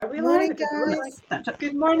Good morning, Good morning. guys.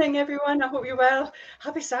 Good morning, everyone. I hope you're well.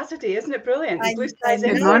 Happy Saturday, isn't it brilliant? I, Blue I skies know.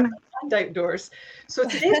 indoors and outdoors. So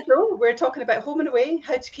today's show, we're talking about home and away,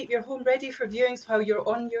 how to keep your home ready for viewings while you're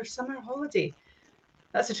on your summer holiday.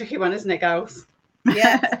 That's a tricky one, isn't it, gals?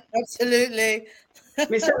 Yeah, absolutely. I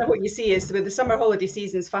mean, certainly what you see is with the summer holiday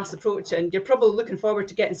seasons fast approaching, you're probably looking forward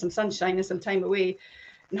to getting some sunshine and some time away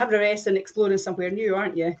and having a rest and exploring somewhere new,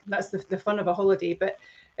 aren't you? That's the fun of a holiday. But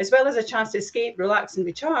as well as a chance to escape, relax and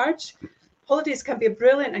recharge, holidays can be a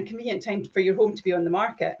brilliant and convenient time for your home to be on the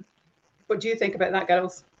market. What do you think about that,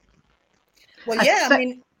 girls? Well, yeah, I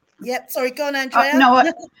mean, sorry, go on, Andrea.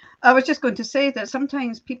 No, I was just going to say that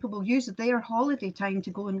sometimes people will use their holiday time to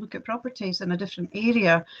go and look at properties in a different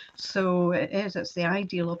area. So it's the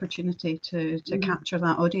ideal opportunity to capture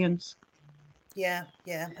that audience. Yeah,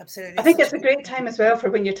 absolutely. I think it's a great time as well for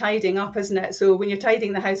when you're tidying up, isn't it? So when you're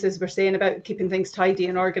tidying the house, as we're saying about keeping things tidy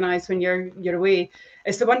and organised when you're away,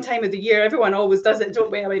 it's the one time of the year everyone always does it, don't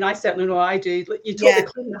we? I mean, I certainly know I do. You totally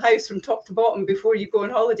clean the house from top to bottom before you go on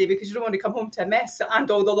holiday because you don't want to come home to a mess and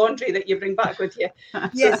all the laundry that you bring back with you.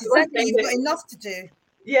 Yes, exactly. You've got enough to do.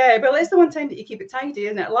 Yeah, well, it's the one time that you keep it tidy,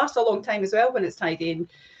 isn't it? It lasts a long time as well when it's tidy. And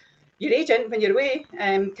your agent, when you're away,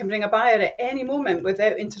 can bring a buyer at any moment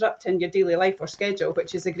without interrupting your daily life or schedule,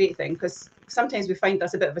 which is a great thing because sometimes we find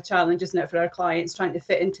that's a bit of a challenge, isn't it, for our clients trying to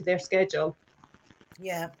fit into their schedule.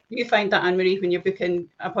 Yeah. You find that, Anne-Marie, when you're booking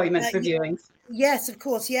appointments for viewings? Yes, of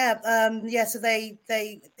course. Yeah. So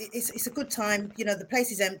it's a good time. You know, the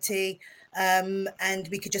place is empty, and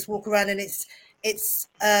we could just walk around, and it's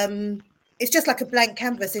just like a blank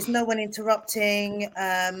canvas. There's no one interrupting.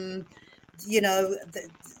 You know,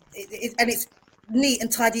 and it's neat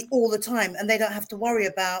and tidy all the time, and they don't have to worry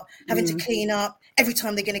about having to clean up every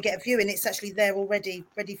time they're going to get a viewing. It's actually there already,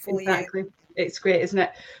 ready for you. Exactly. It's great, isn't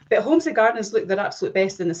it? But homes and gardens look their absolute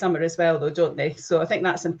best in the summer as well, though, don't they? So I think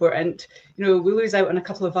that's important. You know, we lose out on a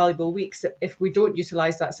couple of valuable weeks if we don't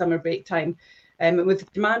utilise that summer break time.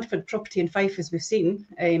 With demand for property in Fife, as we've seen,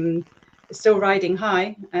 still riding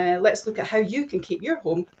high, let's look at how you can keep your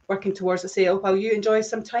home working towards a sale while you enjoy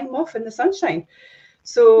some time off in the sunshine.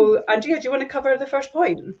 So, Andrea, do you want to cover the first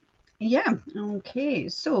point? Yeah, okay.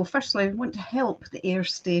 So firstly, we want to help the air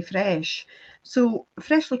stay fresh. So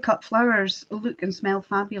freshly cut flowers look and smell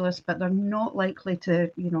fabulous, but they're not likely to,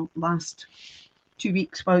 last 2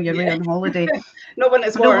 weeks while you're away on holiday. Not when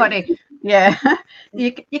it's warm. Don't worry. Yeah.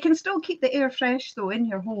 You can still keep the air fresh, though, in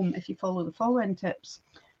your home if you follow the following tips.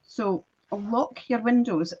 So lock your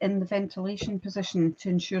windows in the ventilation position to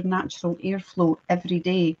ensure natural airflow every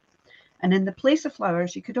day. And in the place of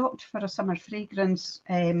flowers, you could opt for a summer fragrance,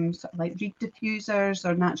 sort of like reed diffusers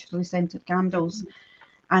or naturally scented candles.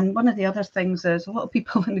 And one of the other things is a lot of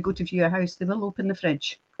people, when they go to view a house, they will open the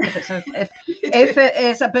fridge. If it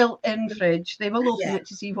is a built-in fridge, they will open it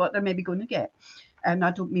to see what they're maybe going to get. And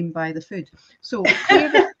I don't mean buy the food. So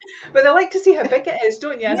but they like to see how big it is,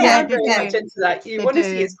 don't you? And yeah, very much into that. You want to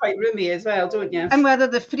see it's quite roomy as well, don't you? And whether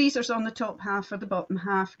the freezer's on the top half or the bottom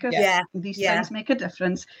half, because these things make a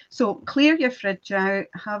difference. So clear your fridge out,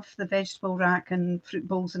 have the vegetable rack and fruit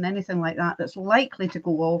bowls and anything like that that's likely to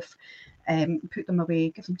go off. Put them away,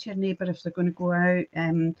 give them to your neighbour if they're going to go out,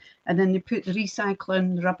 and then you put the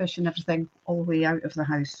recycling, the rubbish and everything all the way out of the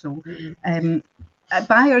house. So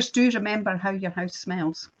buyers do remember how your house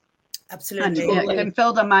smells. Absolutely. And it can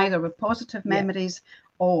fill them either with positive memories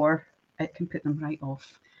or it can put them right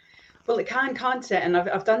off. Well, it can't it? And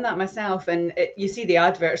I've done that myself. And you see the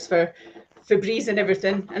adverts for Febreze and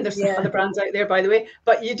everything. And there's some other brands out there, by the way.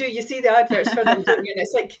 But you see the adverts for them, don't you? And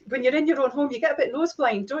it's like when you're in your own home, you get a bit nose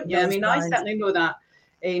blind, don't you? I mean, I certainly know that.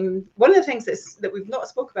 One of the things that we've not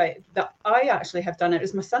spoke about that I actually have done, it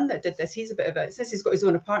was my son that did this. He's a bit of since he's got his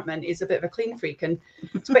own apartment, he's a bit of a clean freak, and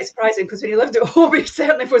it's quite surprising because when he lived at home, he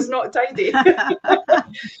certainly was not tidy.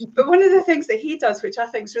 But one of the things that he does, which I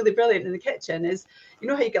think is really brilliant in the kitchen, is you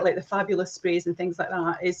know how you get like the fabulous sprays and things like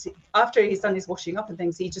that, is after he's done his washing up and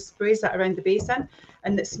things, he just sprays that around the basin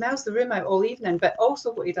and it smells the room out all evening. But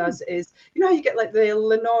also what he does is, you know how you get like the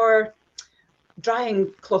Lenore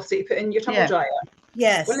drying cloths that you put in your tumble dryer?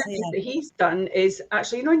 Yes. One of the things that he's done is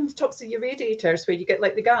actually, you know, in the tops of your radiators where you get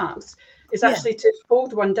like the gaps, is actually to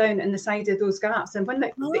fold one down in the side of those gaps. And when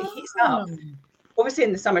it heats up, obviously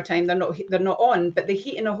in the summertime they're not on, but the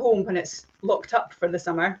heat in a home when it's locked up for the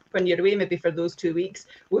summer, when you're away maybe for those 2 weeks,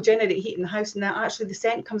 will generate heat in the house, and then actually the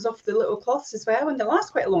scent comes off the little cloths as well, and they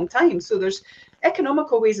last quite a long time. So there's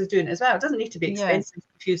economical ways of doing it as well. It doesn't need to be expensive,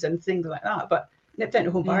 confusing things like that, but nipped down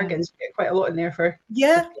to Home Bargains, you get quite a lot in there for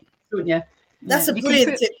don't you? That's a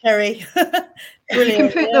brilliant tip, Kerry. You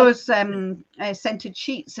can put those scented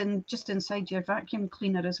sheets in just inside your vacuum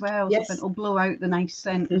cleaner as well. Yes. So it'll blow out the nice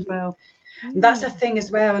scent as well. That's a thing as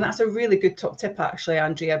well, and that's a really good top tip actually,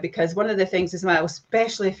 Andrea, because one of the things as well,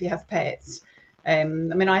 especially if you have pets, I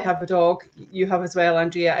mean, I have a dog, you have as well,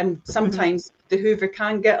 Andrea, and sometimes the Hoover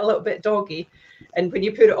can get a little bit doggy, and when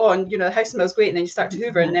you put it on, you know, the house smells great, and then you start to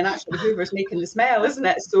Hoover, and then actually the Hoover's making the smell, isn't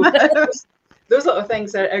it? So those little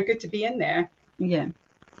things are good to be in there. Yeah.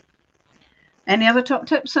 Any other top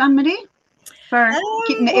tips, Anne-Marie, for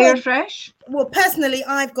keeping the air fresh? Well, personally,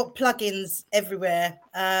 I've got plugins everywhere.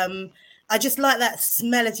 I just like that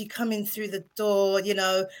smell as you come in through the door, you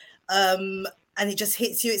know, and it just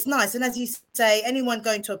hits you. It's nice. And as you say, anyone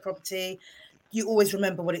going to a property, you always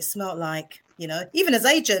remember what it smelled like, you know. Even as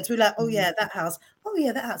agents, we're like, oh yeah, that house. Oh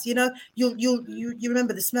yeah, that house. You know, you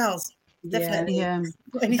remember the smells. Definitely. Yeah.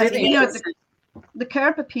 The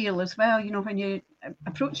curb appeal as well. You know, when you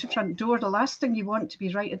approach the front door, the last thing you want to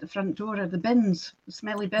be right at the front door are the bins, the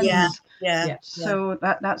smelly bins. Yeah. So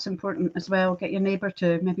that's important as well. Get your neighbour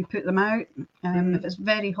to maybe put them out. If it's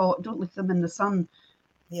very hot, don't leave them in the sun.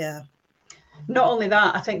 Yeah. Not only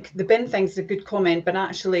that, I think the bin thing's a good comment, but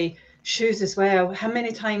actually shoes as well. How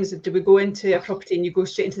many times do we go into a property and you go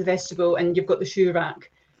straight into the vestibule and you've got the shoe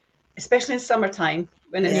rack, especially in summertime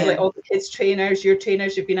when it's like all the kids' trainers, your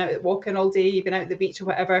trainers, you've been out walking all day, you've been out at the beach or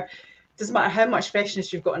whatever. Doesn't matter how much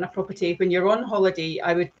freshness you've got in a property. When you're on holiday,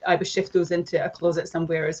 I would shift those into a closet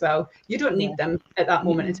somewhere as well. You don't need them at that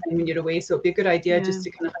moment in time when you're away, so it'd be a good idea just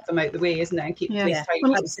to kind of have them out the way, isn't it, and keep the place tight.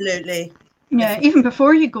 Well, absolutely. Yeah, even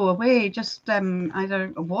before you go away, just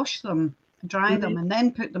either wash them, dry them, and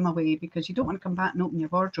then put them away, because you don't want to come back and open your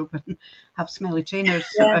wardrobe and have smelly trainers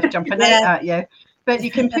sort of jumping out at you. But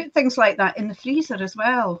you can put things like that in the freezer as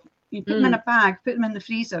well. You put them in a bag, put them in the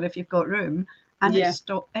freezer if you've got room, and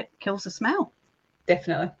it kills the smell.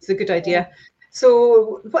 Definitely. It's a good idea.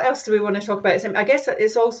 So what else do we want to talk about? I guess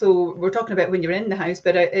it's also, we're talking about when you're in the house,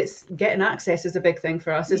 but it's getting access is a big thing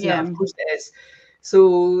for us, isn't it? Of course it is.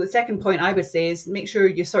 So the second point I would say is make sure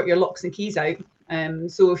you sort your locks and keys out.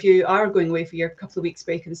 So if you are going away for your couple of weeks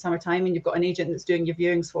break in the summertime and you've got an agent that's doing your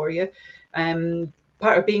viewings for you,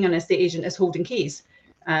 part of being an estate agent is holding keys,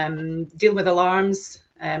 dealing with alarms,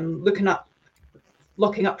 locking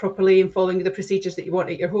up properly and following the procedures that you want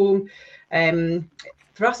at your home.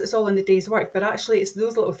 For us, it's all in the day's work, but actually it's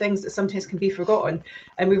those little things that sometimes can be forgotten.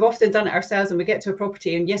 And we've often done it ourselves, and we get to a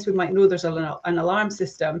property and yes, we might know there's an alarm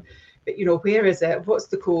system, but you know, where is it? What's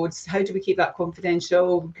the codes? How do we keep that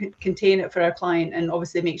confidential, contain it for our client, and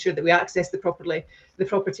obviously make sure that we access the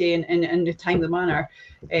property in a timely manner.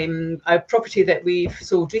 A property that we've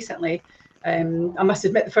sold recently, I must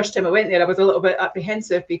admit the first time I went there, I was a little bit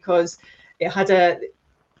apprehensive because it had a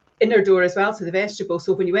inner door as well to the vestibule.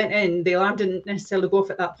 So when you went in, the alarm didn't necessarily go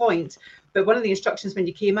off at that point. But one of the instructions when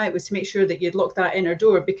you came out was to make sure that you'd lock that inner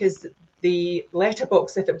door, because the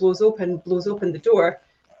letterbox, if it blows open the door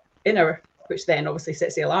inner, which then obviously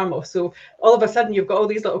sets the alarm off. So all of a sudden you've got all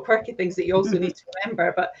these little quirky things that you also need to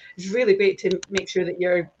remember, but it's really great to make sure that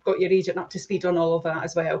you've got your agent up to speed on all of that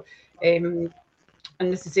as well.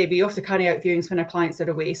 And as I say, we often carry out viewings when our clients are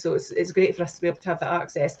away, so it's great for us to be able to have that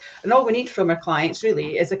access. And all we need from our clients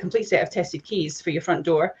really is a complete set of tested keys for your front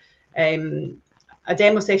door. A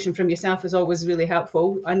demo session from yourself is always really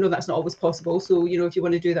helpful. I know that's not always possible, so you know, if you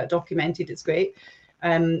want to do that documented, it's great.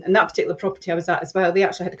 And that particular property I was at as well, they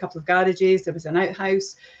actually had a couple of garages, there was an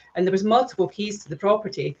outhouse, and there was multiple keys to the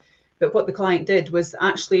property. But what the client did was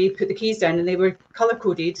actually put the keys down, and they were color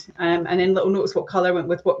coded, and then little notes what color went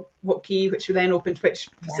with what key, which were then opened which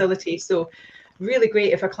facility. So really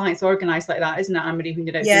great if a client's organized like that, isn't it, Anne-Marie, when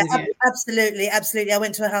you're out doing it? Absolutely. I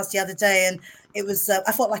went to a house the other day, and it was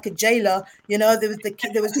I felt like a jailer, you know. There was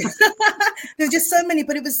there were just so many,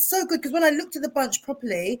 but it was so good because when I looked at the bunch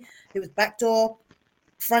properly, it was back door,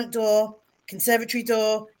 front door, conservatory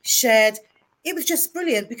door, shed. It was just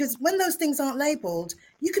brilliant, because when those things aren't labeled,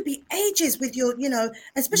 you could be ages with your, you know,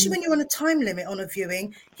 especially when you're on a time limit on a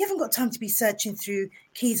viewing, you haven't got time to be searching through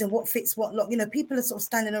keys and what fits what lock. You know, people are sort of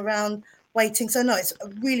standing around waiting. So no, it's a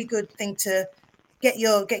really good thing to get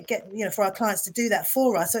you know, for our clients to do that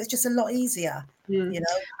for us. So it's just a lot easier. You know,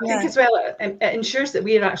 I think as well, it ensures that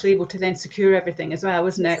we are actually able to then secure everything as well,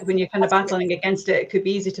 isn't it? When you're kind of battling against it, it could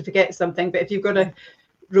be easy to forget something, but if you've got a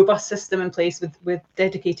robust system in place with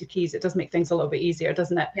dedicated keys, it does make things a little bit easier,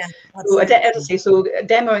 doesn't it? So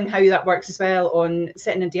demoing how that works as well on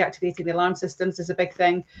setting and deactivating the alarm systems is a big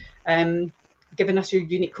thing. Giving us your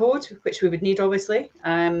unique code, which we would need obviously,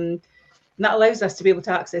 and that allows us to be able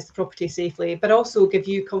to access the property safely, but also give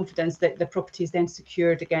you confidence that the property is then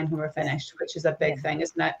secured again when we're finished, which is a big thing,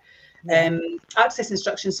 isn't it? Access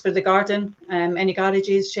instructions for the garden, any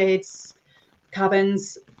garages, sheds,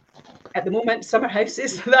 cabins. At the moment, summer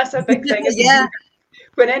houses, that's a big thing. Yeah.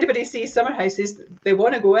 When anybody sees summer houses, they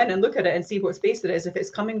want to go in and look at it and see what space there is, if it's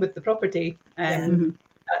coming with the property.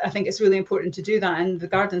 I think it's really important to do that, and the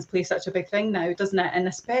gardens play such a big thing now, doesn't it? And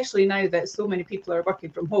especially now that so many people are working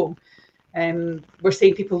from home, we're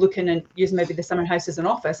seeing people looking and using maybe the summer house as an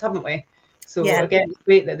office, haven't we? So again, it's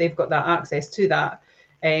great that they've got that access to that.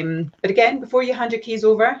 But again, before you hand your keys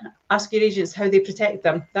over, ask your agents how they protect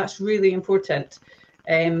them. That's really important.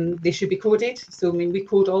 They should be coded. So, I mean, we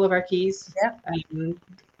code all of our keys.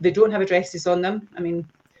 They don't have addresses on them. I mean,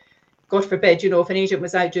 God forbid, if an agent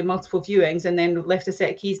was out doing multiple viewings and then left a set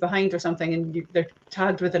of keys behind or something and they're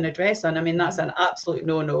tagged with an address on, I mean, that's an absolute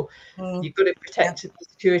no-no. You've got to protect the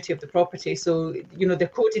security of the property. So, they're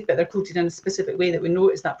coded, but they're coded in a specific way that we know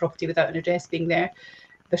it's that property without an address being there.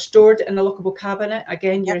 They're stored in a lockable cabinet.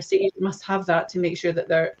 Again, your estate agent must have that to make sure that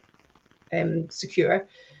they're secure.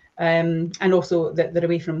 And also that they're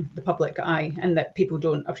away from the public eye, and that people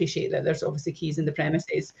don't appreciate that there's obviously keys in the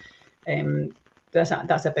premises. That's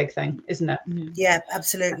a big thing, isn't it? Yeah,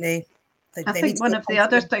 absolutely. I think one of the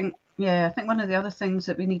other things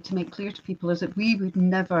that we need to make clear to people is that we would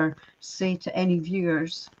never say to any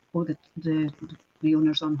viewers, "Oh, the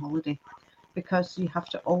owner's on holiday," because you have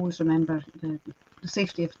to always remember the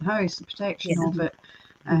safety of the house, the protection of it.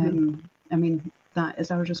 I mean, that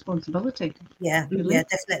is our responsibility. Yeah,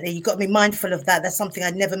 definitely. You've got to be mindful of that. That's something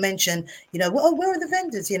I'd never mention. Where are the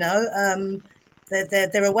vendors?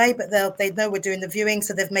 They're away, but they know we're doing the viewing,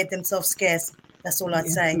 so they've made themselves scarce. That's all I'd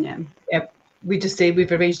say. Yeah. We just say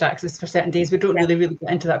we've arranged access for certain days. We don't really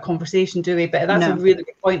get into that conversation, do we? But that's a really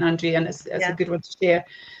good point, Andrea, and it's a good one to share.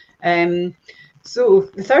 So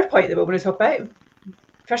the third point that we want to talk about,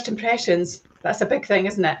 first impressions. That's a big thing,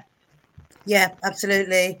 isn't it? Yeah,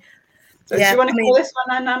 absolutely. So do you want to call this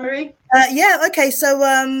one, Anne-Marie? Okay. So,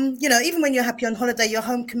 even when you're happy on holiday, your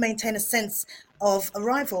home can maintain a sense of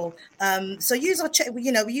arrival. So use our we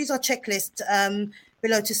use our checklist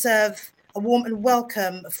below to serve a warm and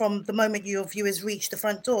welcome from the moment your viewers reach the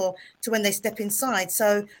front door to when they step inside.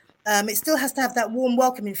 So it still has to have that warm,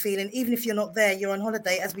 welcoming feeling, even if you're not there, you're on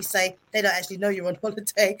holiday. As we say, they don't actually know you're on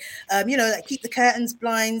holiday. Keep the curtains,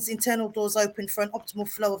 blinds, internal doors open for an optimal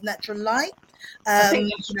flow of natural light. I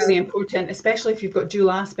think that's really important, especially if you've got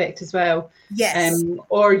dual aspect as well. Yes.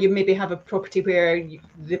 Or you maybe have a property where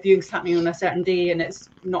the viewing's happening on a certain day and it's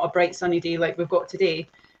not a bright sunny day like we've got today.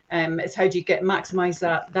 It's how do you maximise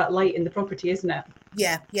that light in the property, isn't it?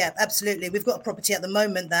 Yeah, absolutely. We've got a property at the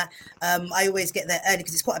moment that I always get there early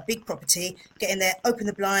because it's quite a big property. Get in there, open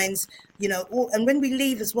the blinds, and when we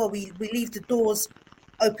leave as well, we leave the doors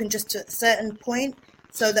open just to a certain point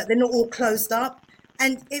so that they're not all closed up.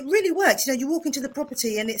 And it really works. You walk into the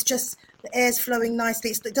property and it's just the air's flowing nicely.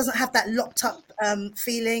 It doesn't have that locked up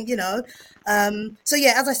feeling, So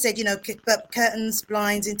yeah, as I said, curtains,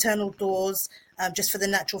 blinds, internal doors, just for the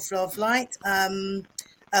natural flow of light.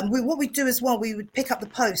 What we do as well, we would pick up the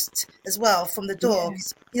post as well from the door.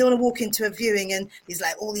 You don't want to walk into a viewing and there's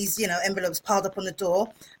all these envelopes piled up on the door.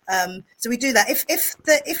 So we do that. If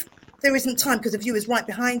there isn't time because the view is right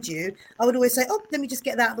behind you, I would always say, let me just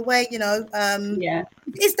get that out of the way.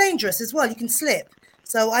 It's dangerous as well. You can slip.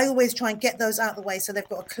 So I always try and get those out of the way so they've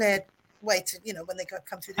got a clear way to when they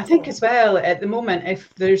come through the door. I think as well at the moment,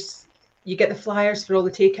 if you get the flyers for all the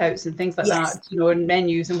takeouts and things like that, and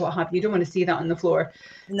menus and what have you. You don't want to see that on the floor.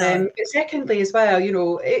 No. But secondly, as well,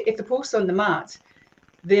 if the post's on the mat,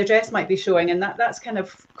 the address might be showing, and that's kind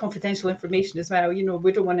of confidential information as well.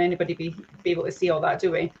 We don't want anybody be able to see all that,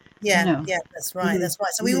 do we? Yeah, that's right. That's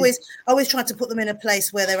right. So we always try to put them in a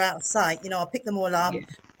place where they're out of sight. I'll pick them all up.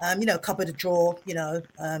 Cupboard, a drawer.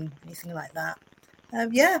 Anything like that.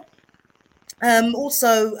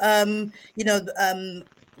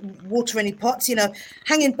 Water any pots,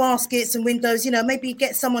 hanging baskets and windows, maybe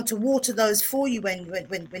get someone to water those for you when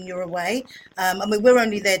you're away. We're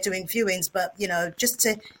only there doing viewings, but just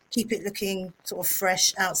to keep it looking sort of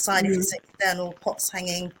fresh outside. If it's external pots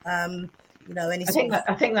hanging, I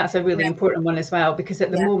think that's a really important one as well, because at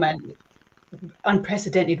the moment,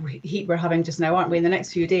 unprecedented heat we're having just now, aren't we? In the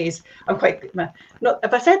next few days, have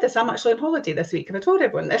I said this? I'm actually on holiday this week. Have I told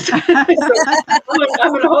everyone this? I'm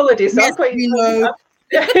on holiday, so I'm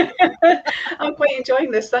quite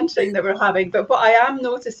enjoying the sunshine that we're having. But what I am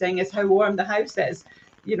noticing is how warm the house is.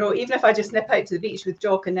 Even if I just nip out to the beach with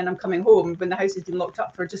Jock and then I'm coming home, when the house has been locked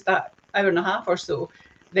up for just that hour and a half or so,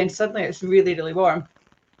 then suddenly it's really, really warm.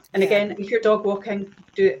 And again, if you're dog walking,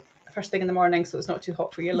 do it first thing in the morning so it's not too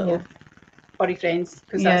hot for your little furry friends.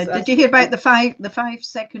 Yeah, did you hear about the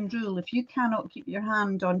 5-second rule? If you cannot keep your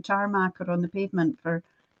hand on tarmac or on the pavement for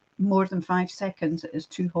more than 5 seconds, it is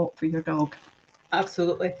too hot for your dog.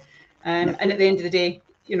 Absolutely. And at the end of the day,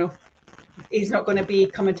 you know, he's not going to be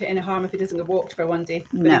coming to any harm if he doesn't get walked for one day,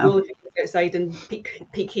 but he will if he goes outside in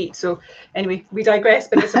peak heat. So anyway, we digress,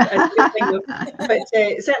 but it's a good thing though. But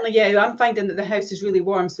certainly, yeah, I'm finding that the house is really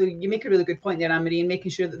warm. So you make a really good point there, Anne-Marie, and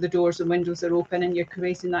making sure that the doors and windows are open and you're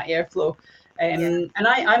creating that airflow. And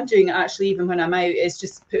I'm doing it actually, even when I'm out, is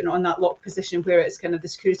just putting it on that lock position where it's kind of the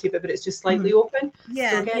security bit, but it's just slightly open.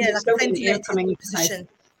 Yeah, so again, like it's still a ventilated coming in position.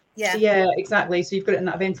 Yeah, exactly. So you've got it in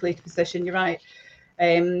that ventilated position. You're right.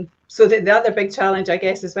 So the other big challenge, I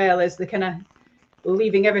guess, as well, is the kind of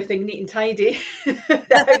leaving everything neat and tidy.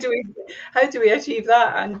 How do we achieve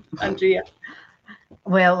that, Andrea?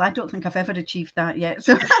 Well, I don't think I've ever achieved that yet.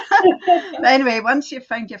 So, but anyway, once you've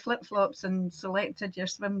found your flip-flops and selected your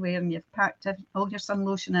swimwear and you've packed all your sun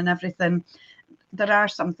lotion and everything, there are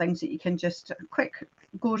some things that you can just quick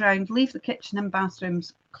go around, leave the kitchen and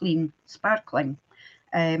bathrooms clean, sparkling.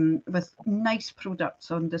 With nice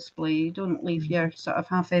products on display. Don't leave your sort of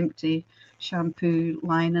half-empty shampoo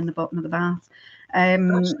lying in the bottom of the bath.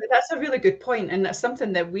 Actually, that's a really good point, and that's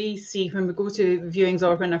something that we see when we go to viewings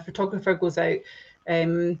or when a photographer goes out.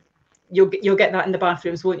 You'll get that in the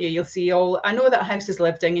bathrooms, won't you? You'll see all. I know that a house is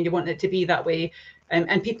lived in, and you want it to be that way.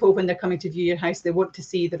 And people, when they're coming to view your house, they want to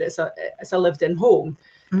see that it's a lived-in home.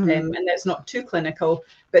 And that's not too clinical,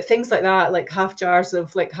 but things like that, like half jars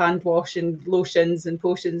of like hand wash and lotions and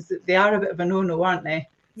potions, they are a bit of a no-no, aren't they?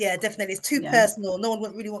 Yeah, definitely. It's too personal. No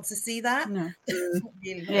one really wants to see that. No.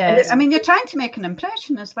 Really yeah, I mean, you're trying to make an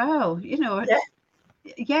impression as well. You know,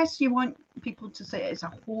 yes, you want people to say it's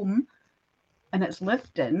a home and it's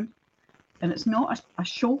lived in, and it's not a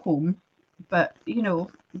show home, but you know,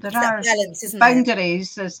 there are balance,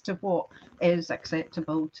 boundaries as to what is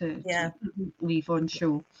acceptable to leave on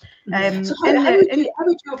show. So how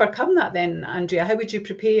would you overcome that then, Andrea? How would you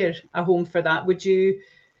prepare a home for that? Would you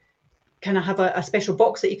kind of have a special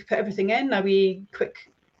box that you could put everything in? Are we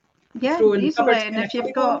quick? Yeah, easily. And if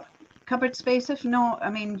you've got cupboard space, if not, I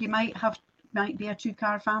mean, you might be a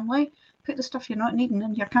 2-car family. Put the stuff you're not needing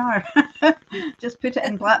in your car. Just put it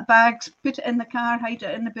in black bags, put it in the car, hide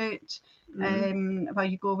it in the boot while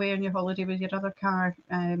you go away on your holiday with your other car.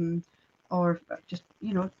 Or just,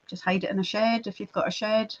 you know, just hide it in a shed if you've got a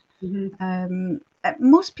shed.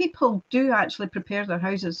 Most people do actually prepare their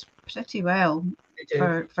houses pretty well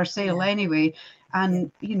for sale anyway.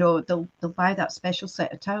 And, you know, they'll buy that special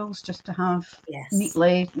set of towels just to have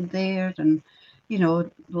neatly there, and, you know,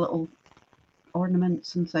 little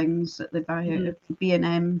ornaments and things that they buy out of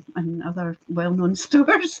B&M and other well-known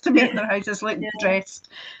stores to make their houses look dressed.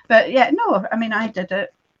 But yeah, no, I mean, I did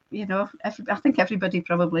it. You know, I think everybody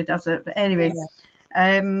probably does it. But anyway,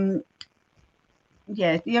 things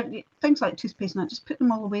like toothpaste and that, just put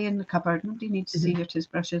them all away in the cupboard. Nobody needs to see your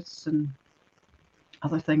toothbrushes and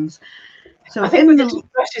other things. So I think with the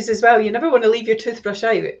toothbrushes as well, you never want to leave your toothbrush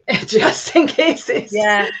out just in case you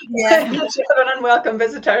have an unwelcome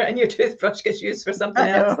visitor and your toothbrush gets used for something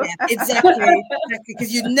else. Yeah, exactly,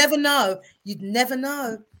 because you'd never know. You'd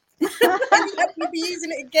be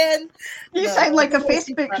using it again. You sound like a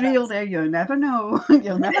Facebook reel there. You'll never know.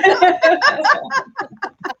 You'll never know.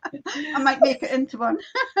 I might make it into one.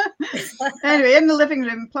 Anyway, in the living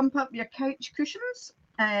room, plump up your couch cushions,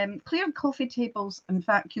 clear coffee tables and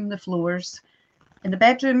vacuum the floors. In the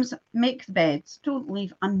bedrooms, make the beds. Don't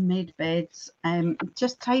leave unmade beds.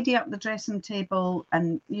 Just tidy up the dressing table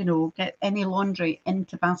and, you know, get any laundry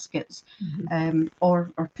into baskets,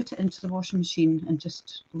 or put it into the washing machine and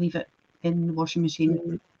just leave it in the washing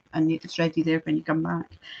machine. And it's ready there when you come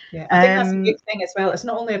back. Yeah, I think that's a big thing as well. It's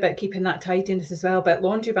not only about keeping that tidiness as well, but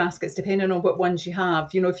laundry baskets, depending on what ones you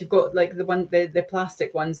have. You know, if you've got like the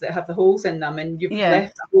plastic ones that have the holes in them, and you've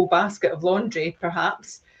left a whole basket of laundry,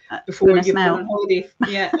 perhaps before you go on holiday,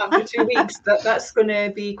 after 2 weeks, that's going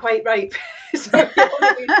to be quite ripe. So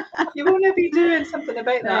you want to be doing something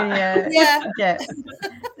about that.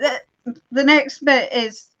 The next bit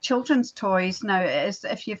is children's toys. Now,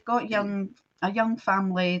 if you've got a young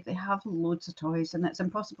family, they have loads of toys, and it's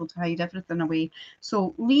impossible to hide everything away.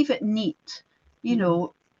 So leave it neat. You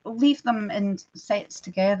know, leave them in sets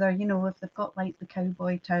together. You know, if they've got like the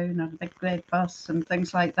cowboy town or the big red bus and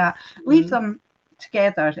things like that, leave them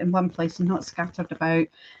together in one place and not scattered about.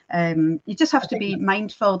 You just have to be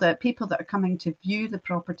mindful that people that are coming to view the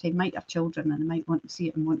property might have children and they might want to see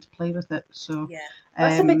it and want to play with it. So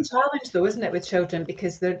that's a big challenge though, isn't it, with children,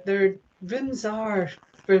 because their rooms are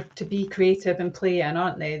to be creative and play in,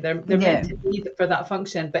 aren't they? They're meant to be for that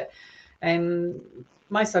function, but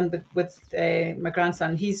my son with my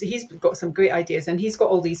grandson, he's got some great ideas, and he's got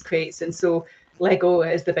all these crates, and so Lego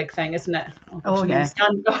is the big thing, isn't it? Oh yeah.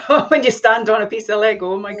 When you stand on a piece of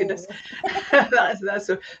Lego, oh my goodness. that's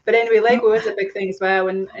so. But anyway, Lego is a big thing as well,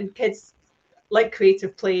 and kids like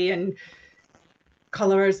creative play and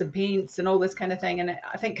colours and paints and all this kind of thing. And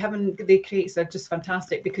I think having the crates are just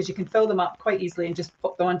fantastic because you can fill them up quite easily and just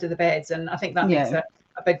pop them onto the beds. And I think that makes a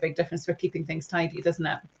big difference for keeping things tidy, doesn't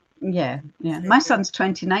it? Yeah. My son's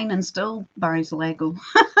 29 and still buys Lego.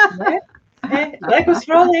 Legos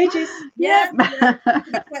for all ages. Yeah.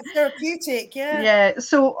 Quite therapeutic. Yeah.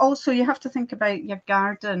 So also you have to think about your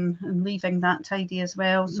garden and leaving that tidy as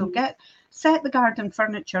well. So set the garden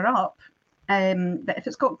furniture up. But if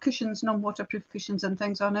it's got cushions, non-waterproof cushions and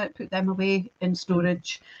things on it, put them away in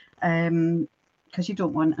storage, because you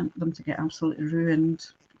don't want them to get absolutely ruined.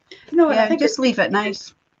 No, and I think just leave it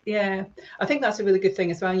nice. Yeah, I think that's a really good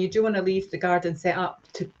thing as well. And you do want to leave the garden set up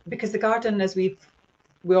because the garden, as we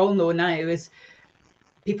all know now, is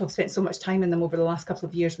people have spent so much time in them over the last couple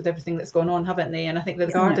of years with everything that's gone on, haven't they? And I think that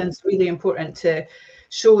the garden's really important to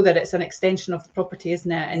show that it's an extension of the property,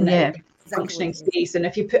 isn't it? And functioning space. And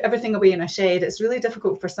if you put everything away in a shed, it's really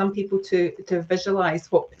difficult for some people to visualize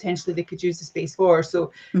what potentially they could use the space for.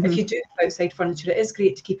 So if you do have outside furniture, it is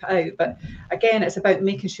great to keep it out, but again, it's about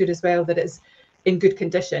making sure as well that it's in good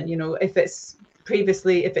condition. You know, if it's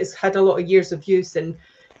had a lot of years of use, and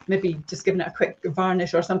maybe just giving it a quick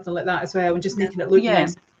varnish or something like that as well, and just making it look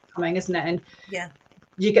nice coming, isn't it? And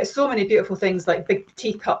you get so many beautiful things like big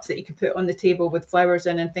teacups that you can put on the table with flowers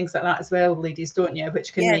in and things like that as well, ladies, don't you?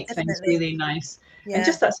 Which can make things really nice. And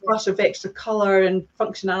just that splash of extra colour and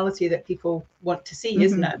functionality that people want to see,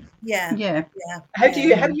 isn't it? Yeah. How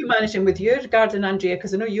are you managing with your garden, Andrea?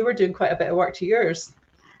 Because I know you were doing quite a bit of work to yours.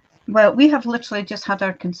 Well, we have literally just had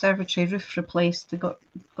our conservatory roof replaced. We got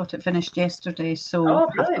it finished yesterday, so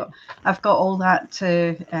I've got all that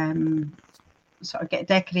to sort of get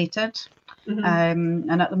decorated.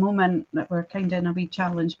 And at the moment we're kind of in a wee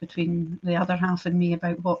challenge between the other half and me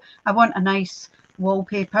about what I want. A nice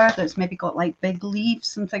wallpaper that's maybe got like big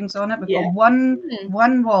leaves and things on it. We've got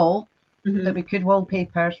one wall that we could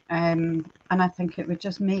wallpaper, and I think it would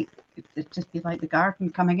just make it just be like the garden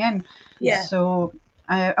coming in. So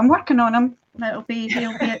I'm working on them. He'll be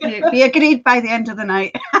agreed by the end of the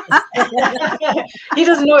night. He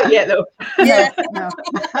doesn't know it yet, though. No.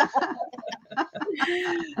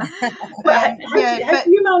 How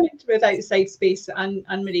do you manage with outside space,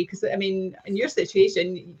 Anne-Marie? Because I mean, in your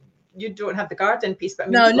situation, you don't have the garden piece, but I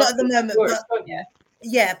mean, no, not at the moment. Don't you?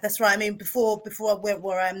 Yeah, that's right. I mean, before I went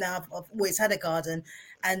where I am now, I've always had a garden,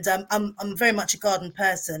 and I'm very much a garden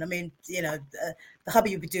person. I mean, you know, the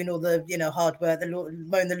hubby would be doing all the hard work,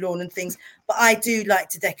 mowing the lawn and things, but I do like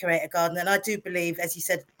to decorate a garden, and I do believe, as you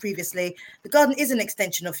said previously, the garden is an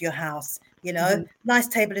extension of your house. You know, nice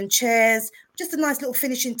table and chairs, just a nice little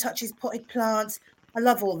finishing touches, potted plants. I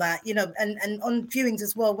love all that, you know, and on viewings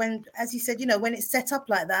as well. When, as you said, you know, when it's set up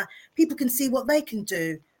like that, people can see what they can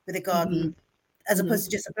do with a garden. As opposed to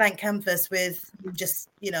just a blank canvas with just,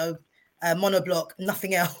 you know, monoblock,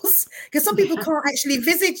 nothing else. Because some people can't actually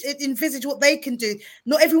envisage what they can do.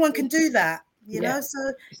 Not everyone can do that, you know.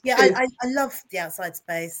 So I love the outside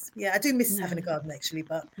space. Yeah, I do miss having a garden actually,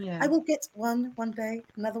 but I will get one day,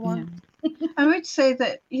 another one. I would say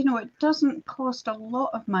that, you know, it doesn't cost a lot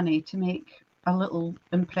of money to make a little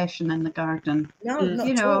impression in the garden. No, not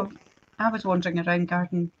you at know, all. I was wandering around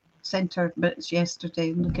garden centre bits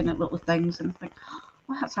yesterday and looking at little things and think,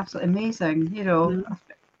 oh, that's absolutely amazing, you know.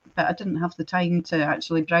 But I didn't have the time to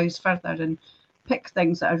actually browse further and pick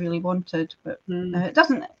things that I really wanted. But it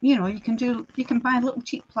doesn't, you know, you can buy little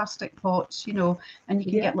cheap plastic pots, you know, and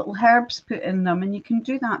you can get little herbs put in them, and you can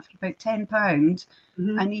do that for about £10.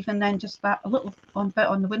 And even then, just that a little bit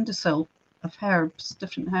on the windowsill of herbs,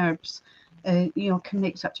 different herbs, you know, can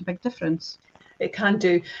make such a big difference. It can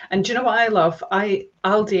do. And do you know what I love?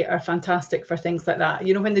 Aldi are fantastic for things like that.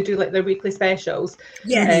 You know, when they do like their weekly specials.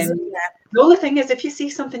 Yes. The only thing is, if you see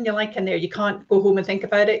something you like in there, you can't go home and think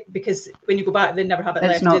about it, because when you go back, they never have it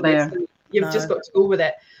left. It's not there. So you've just got to go with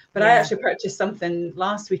it. But I actually purchased something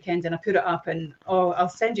last weekend and I put it up, and I'll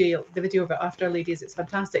send you the video of it after, ladies. It's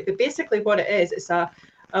fantastic. But basically what it is, it's a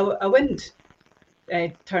wind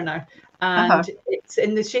turner, and it's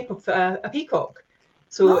in the shape of a peacock.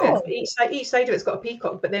 So each side of it's got a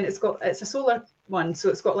peacock, but then it's a solar one, so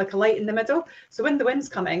it's got like a light in the middle. So when the wind's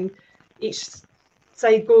coming, each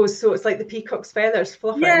side goes, so it's like the peacock's feathers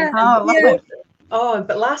fluffing. Yeah. Lovely. Oh,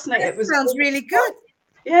 but last night That it was sounds really good.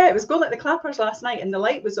 Yeah, it was going like the clappers last night, and the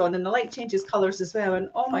light was on, and the light changes colours as well. And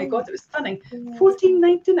oh my god, it was stunning.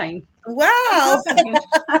 $14.99. Wow.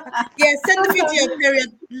 Yeah, send the video, Perry.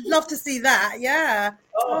 I'd love to see that. Yeah.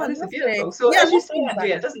 Oh, this is beautiful. So as you say,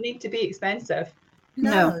 Andrea, it doesn't need to be expensive.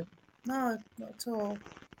 No, not at all.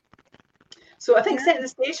 So I think setting the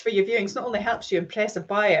stage for your viewings not only helps you impress a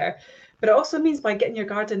buyer, but it also means by getting your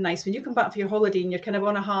garden nice, when you come back for your holiday and you're kind of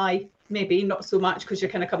on a high, maybe not so much because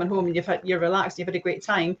you're kind of coming home and you're relaxed, you've had a great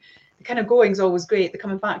time. The kind of going's always great. The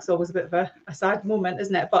coming back's always a bit of a sad moment,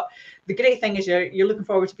 isn't it? But the great thing is you're looking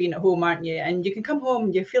forward to being at home, aren't you? And you can come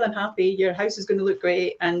home, you're feeling happy, your house is going to look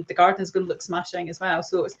great, and the garden's going to look smashing as well.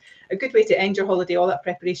 So it's a good way to end your holiday, all that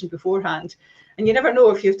preparation beforehand. And you never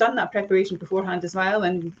know if you've done that preparation beforehand as well,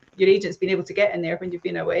 and your agent's been able to get in there when you've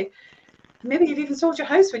been away. Maybe you've even sold your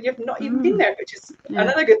house when you've not even been there, which is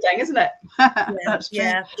another good thing, isn't it? That's true.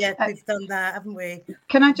 Yeah, we've done that, haven't we?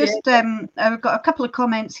 Can I just, I've got a couple of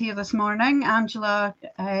comments here this morning. Angela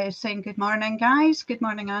is saying, good morning, guys. Good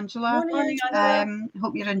morning, Angela. Morning, Angela.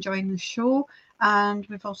 Hope you're enjoying the show. And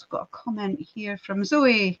we've also got a comment here from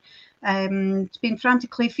Zoe. It's been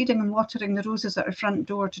frantically feeding and watering the roses at her front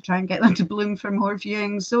door to try and get them to bloom for more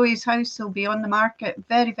viewings. Zoe's house will be on the market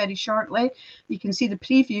very, very shortly. You can see the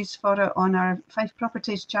previews for it on our Fife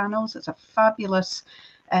Properties channels. It's a fabulous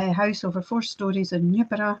house over 4 stories in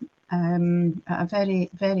Newborough at a very,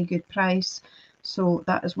 very good price. So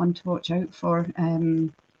that is one to watch out for.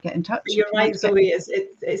 Get in touch. You're right, Zoe.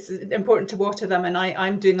 It's important to water them, and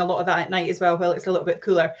I'm doing a lot of that at night as well, while it's a little bit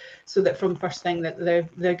cooler, so that from first thing that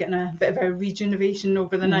they're getting a bit of a rejuvenation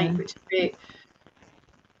over the night, which is great.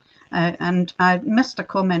 And I missed a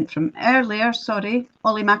comment from earlier. Sorry,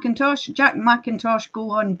 Ollie McIntosh. Jack McIntosh, go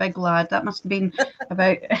on, big lad. That must have been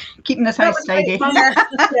about keeping this house tidy.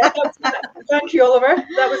 Thank you, Oliver.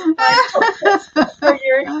 That was my top for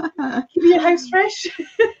keeping your house fresh.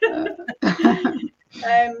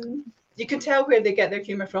 You can tell where they get their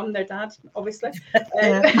humour from, their dad, obviously.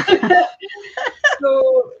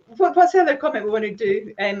 So what's the other comment we want to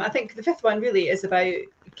do? I think the 5th one really is about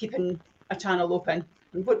keeping a channel open.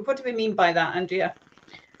 What do we mean by that, Andrea?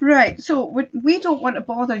 Right, so we don't want to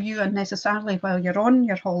bother you unnecessarily while you're on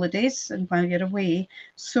your holidays and while you're away.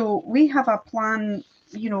 So we have a plan,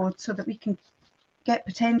 so that we can get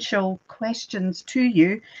potential questions to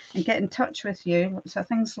you and get in touch with you. So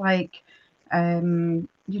things like,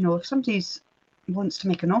 if somebody wants to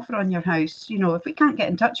make an offer on your house, if we can't get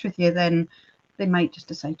in touch with you, then they might just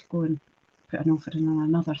decide to go and put an offer in on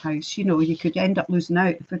another house. You could end up losing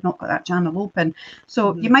out if we've not got that channel open.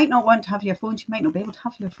 So you might not want to have your phones, you might not be able to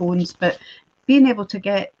have your phones, but being able to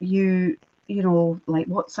get you, like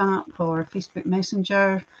WhatsApp or Facebook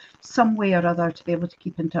Messenger, some way or other to be able to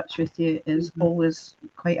keep in touch with you is always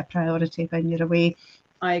quite a priority when you're away.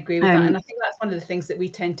 I agree with that, and I think that's one of the things that we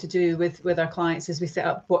tend to do with our clients is we set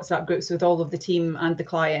up WhatsApp groups with all of the team and the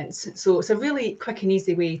clients. So it's a really quick and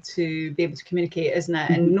easy way to be able to communicate, isn't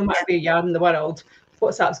it? And no matter where you are in the world,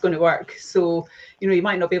 WhatsApp's going to work. So you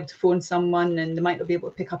might not be able to phone someone, and they might not be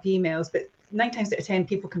able to pick up emails, but 9 times out of 10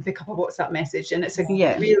 people can pick up a WhatsApp message, and it's a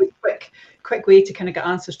really quick way to kind of get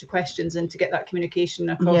answers to questions and to get that communication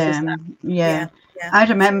across. Yeah. I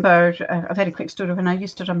remember a very quick story when I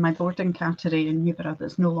used to run my boarding cattery in Newborough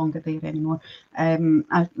that's no longer there anymore. I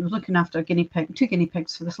was looking after a 2 guinea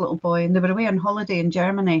pigs for this little boy, and they were away on holiday in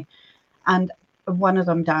Germany, and one of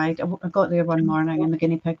them died. I got there one morning and the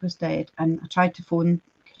guinea pig was dead, and I tried to phone,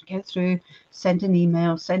 couldn't get through, sending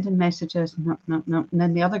emails, sending messages, no. And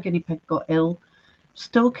then the other guinea pig got ill,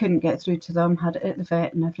 still couldn't get through to them, had it at the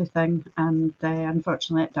vet and everything, and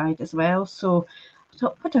unfortunately it died as well. So I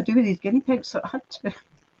thought, what do I do with these guinea pigs? So I had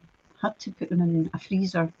to put them in a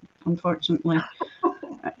freezer, unfortunately,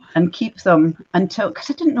 and keep them until, because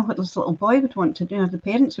I didn't know what this little boy would want to do, or the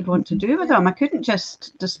parents would want to do with them. I couldn't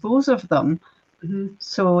just dispose of them.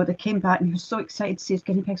 So they came back and he was so excited to see his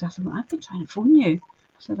guinea pigs. I said, well, I've been trying to phone you.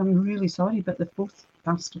 I said, I'm really sorry, but they've both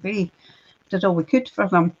passed away. Did all we could for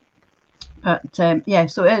them. But so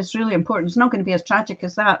it is really important. It's not going to be as tragic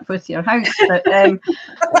as that with your house, but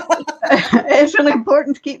it's really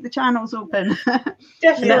important to keep the channels open.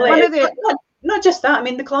 Definitely. Not just that. I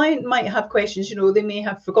mean, the client might have questions. They may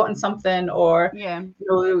have forgotten something, or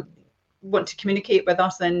want to communicate with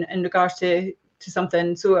us in regards to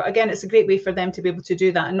something. So again, it's a great way for them to be able to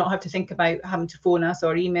do that and not have to think about having to phone us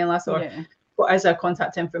or email us or what is our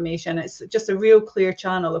contact information. It's just a real clear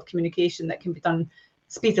channel of communication that can be done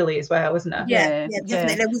speedily as well, isn't it? Yeah,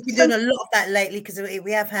 definitely. We've been doing a lot of that lately because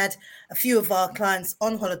we have had a few of our clients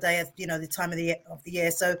on holiday at the time of the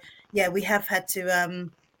year. So we have had to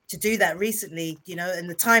to do that recently, you know, and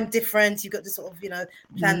the time difference, you've got to sort of, you know,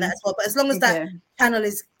 plan that as well. But as long as that channel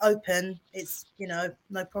is open, it's, you know,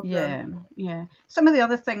 no problem. Yeah. Some of the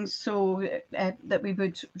other things that we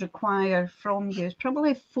would require from you is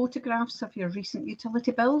probably photographs of your recent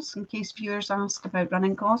utility bills, in case viewers ask about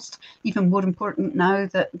running costs, even more important now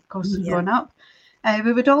that costs have gone up.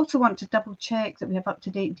 We would also want to double check that we have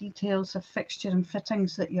up-to-date details of fixture and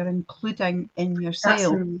fittings that you're including in your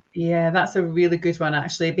sale. That's a really good one,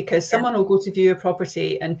 actually, because someone will go to view a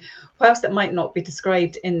property, and whilst it might not be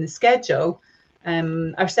described in the schedule,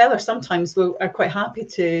 our sellers sometimes are quite happy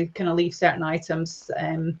to kind of leave certain items.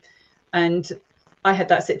 And I had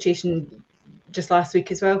that situation just last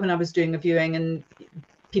week as well when I was doing a viewing, and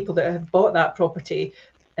people that have bought that property,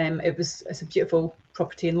 it's a beautiful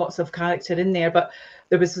property and lots of character in there, but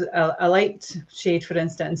there was a light shade, for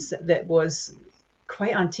instance, that was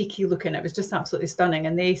quite antique-y looking. It was just absolutely stunning,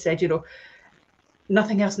 and they said, you know,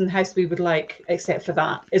 nothing else in the house we would like except for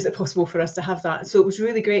that. Is it possible for us to have that? So it was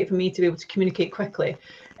really great for me to be able to communicate quickly,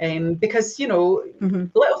 because, you know,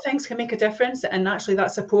 little things can make a difference, and actually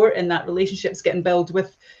that support and that relationship's getting built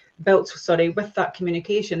with that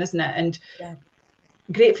communication, isn't it? And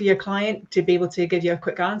great for your client to be able to give you a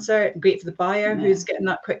quick answer, great for the buyer who's getting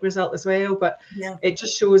that quick result as well, but it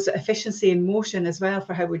just shows efficiency in motion as well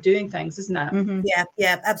for how we're doing things, isn't it?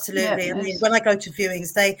 Yeah, absolutely. I mean, when I go to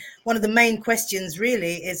viewings, one of the main questions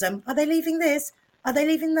really is, are they leaving this? Are they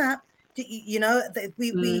leaving that? You know,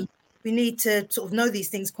 we need to sort of know these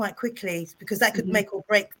things quite quickly, because that could make or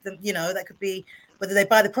break them. You know, that could be whether they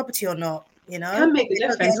buy the property or not. You know, can make a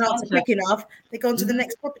difference. Not quick enough, they go on to the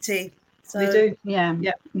next property. So, they do.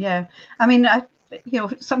 Yeah. I mean, you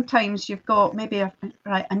know, sometimes you've got maybe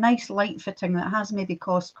a nice light fitting that has maybe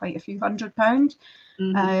cost quite a few £100.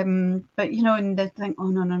 But, you know, and they think, oh,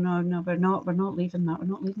 no, we're not leaving that. We're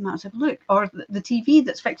not leaving that. I said, look, or the TV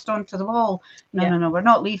that's fixed onto the wall. No, we're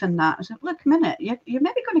not leaving that. I said, look a minute, you're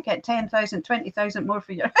maybe going to get 10,000, 20,000 more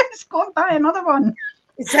for your house. Go and buy another one.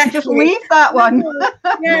 Exactly. Just leave that one.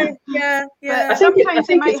 Yeah. Sometimes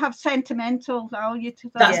they might have sentimental value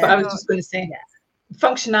to that. That's what I was just going to say.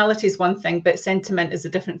 Functionality is one thing, but sentiment is a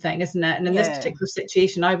different thing, isn't it? And in this particular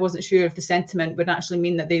situation, I wasn't sure if the sentiment would actually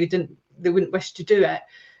mean that they wouldn't wish to do it.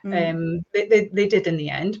 They did in the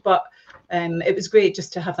end, but it was great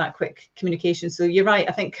just to have that quick communication. So you're right.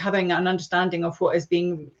 I think having an understanding of what is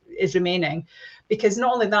remaining, because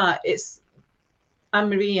not only that, it's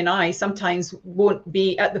Anne-Marie and I sometimes won't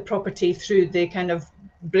be at the property through the kind of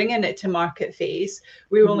bringing it to market phase.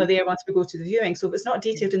 We're only there once we go to the viewing. So if it's not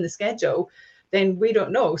detailed in the schedule, then we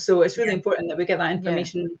don't know. So it's really important that we get that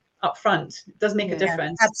information up front. It does make a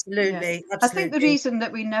difference. Absolutely. I think the reason that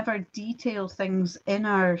we never detail things in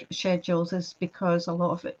our schedules is because a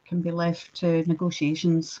lot of it can be left to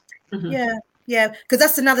negotiations. Yeah, because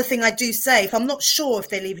that's another thing I do say. If I'm not sure if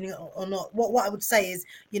they're leaving it or not, what I would say is,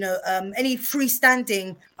 you know, any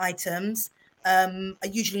freestanding items are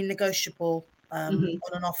usually negotiable on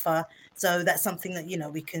an offer. So that's something that, you know,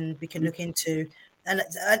 we can look into, and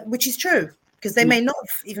which is true, because they may not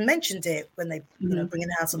have even mentioned it when they you know, bring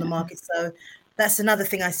the house on the market. So that's another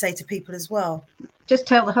thing I say to people as well. Just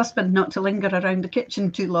tell the husband not to linger around the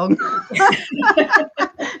kitchen too long.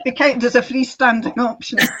 Be counted as a freestanding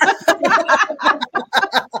option.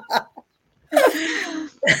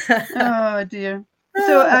 Oh dear.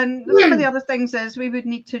 So, and some of the other things is we would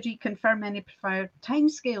need to reconfirm any preferred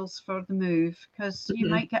timescales for the move, because you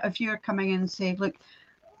might get a viewer coming in and say, look,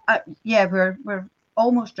 we're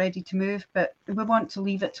almost ready to move, but we want to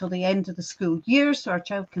leave it till the end of the school year so our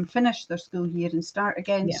child can finish their school year and start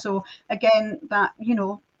again. So again, that, you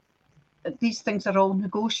know, these things are all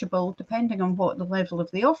negotiable depending on what the level of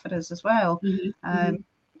the offer is as well.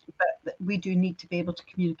 But we do need to be able to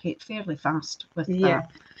communicate fairly fast with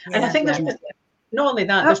that. And I think there's not only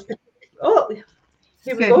that, there's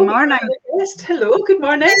here we Good go. morning. Hello, good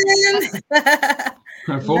morning.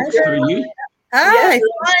 Hi folks, how are you? Hi,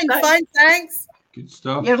 fine, thanks. Good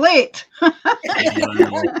stuff. You're late. What time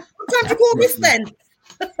do you call this then?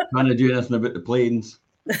 Trying to do anything about the planes.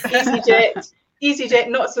 EasyJet,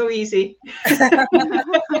 not so easy.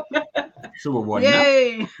 So we're one.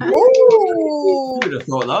 Yay! Who would have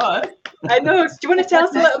thought that? I know. Do you want to tell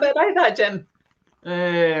us a little bit about that, Jim?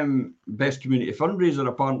 Best community fundraiser,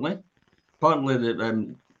 apparently. Apparently,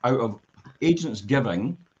 that out of Agents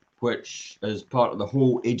Giving, which is part of the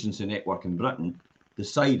whole agency network in Britain,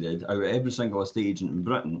 decided out of every single estate agent in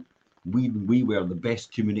Britain, we were the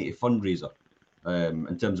best community fundraiser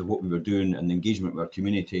in terms of what we were doing and the engagement with our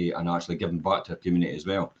community and actually giving back to our community as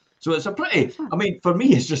well. So it's a pretty, I mean, for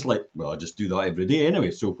me, it's just like, well, I just do that every day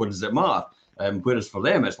anyway. So what does it matter? Whereas for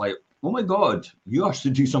them, it's like, oh my God, you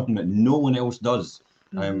actually do something that no one else does,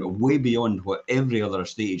 way beyond what every other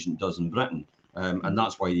estate agent does in Britain. And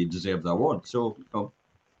that's why you deserve the award. So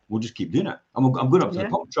we'll just keep doing it. I'm going up to the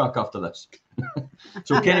pump track after this.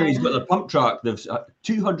 So Kennewy's got the pump track. They've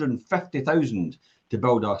 250,000 to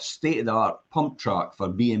build a state-of-the-art pump track for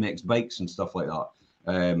BMX bikes and stuff like that up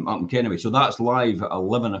in Kennewy. So that's live at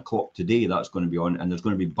 11 o'clock today. That's going to be on, and there's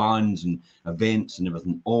going to be bands and events and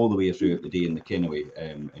everything all the way throughout the day in the Kennewy,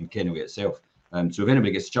 in Kennewy itself. So if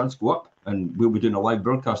anybody gets a chance, go up, and we'll be doing a live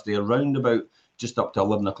broadcast there around about just up to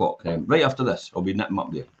 11 o'clock. Right after this, I'll be nipping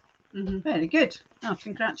up there. Very good. Oh,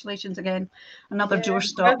 congratulations again. Another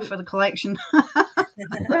doorstop for the collection.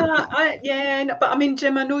 Well, but I mean,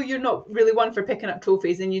 Jim, I know you're not really one for picking up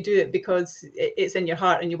trophies, and you do it because it's in your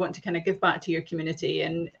heart and you want to kind of give back to your community.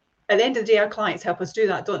 And at the end of the day, our clients help us do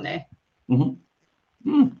that, don't they?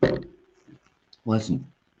 Listen,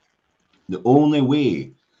 the only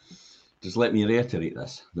way, just let me reiterate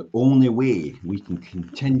this, the only way we can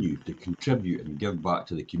continue to contribute and give back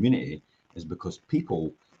to the community is because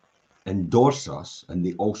people endorse us and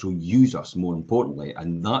they also use us, more importantly,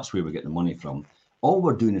 and that's where we get the money from. All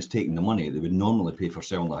we're doing is taking the money that would normally pay for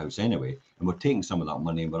selling the house anyway, and we're taking some of that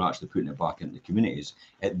money and we're actually putting it back into the communities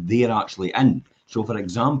that they're actually in. So for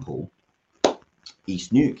example,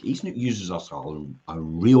 East Neuk uses us a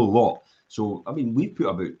real lot. So I mean, we've put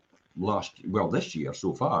about this year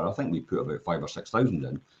so far, I think we put about 5,000 or 6,000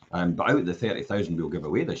 in. But out of the 30,000 we'll give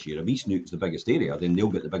away this year, if East Neuk's the biggest area, then they'll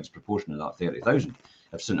get the biggest proportion of that 30,000.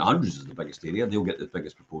 If St Andrews is the biggest area, they'll get the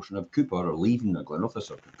biggest proportion. Of Cooper or Leven or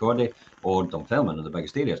Glenrothes or Kirkcaldy or Dunfermline are the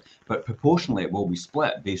biggest areas. But proportionally, it will be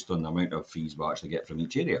split based on the amount of fees we actually get from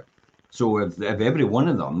each area. So if every one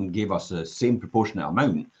of them gave us the same proportionate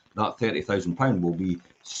amount, that £30,000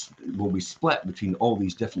 will be split between all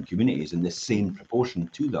these different communities in the same proportion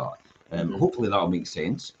to that. Hopefully that'll make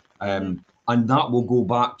sense. And that will go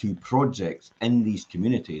back to projects in these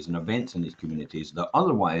communities and events in these communities that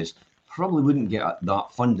otherwise probably wouldn't get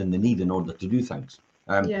that funding they need in order to do things.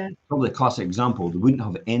 Probably a classic example, they wouldn't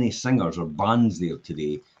have any singers or bands there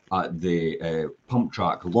today at the pump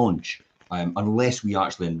track launch unless we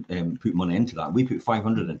actually put money into that. We put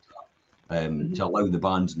 500 into that to allow the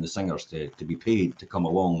bands and the singers to be paid to come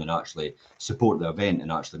along and actually support the event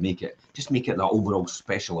and actually make it that overall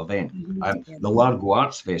special event. The Largo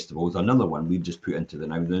Arts Festival is another one we've just put into the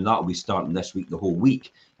now. Then that'll be starting this week, the whole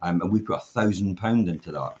week, and we put £1,000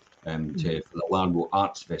 into that. For the Largo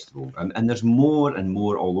Arts Festival, and there's more and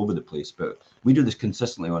more all over the place, but we do this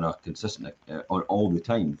consistently on all the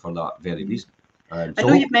time for that very reason. I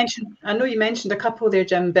know you mentioned a couple there,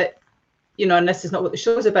 Jim, but and this is not what the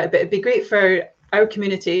show's about, but it'd be great for our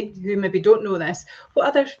community who maybe don't know this. What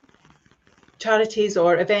other charities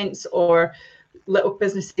or events or little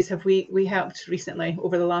businesses have we helped recently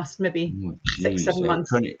over the last maybe 6-7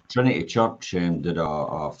 months? Trinity Church did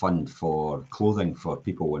a fund for clothing for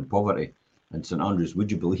people in poverty in St Andrews.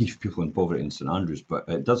 Would you believe people in poverty in St Andrews? But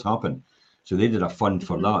it does happen. So they did a fund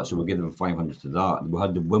for that. So we'll give them 500 to that. We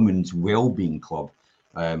had the Women's Wellbeing Club,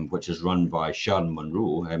 which is run by Sharon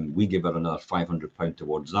Munro. We gave her another £500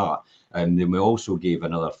 towards that. And then we also gave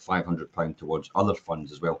another £500 towards other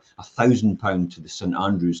funds as well. £1,000 to the St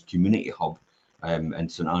Andrews Community Hub in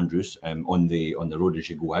St Andrews on the road as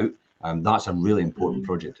you go out. That's a really important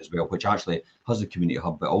project as well, which actually has the community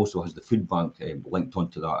hub, but also has the food bank linked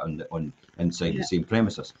onto that on inside the same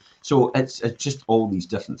premises. So it's just all these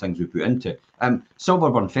different things we put into.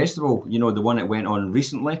 Silverburn Festival, the one that went on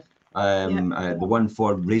recently, the one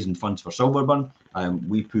for raising funds for Silverburn.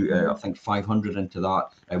 We put I think 500 into that.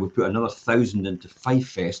 We put another 1,000 into Fife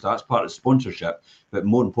Fest. That's part of sponsorship, but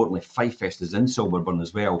more importantly, Fife Fest is in Silverburn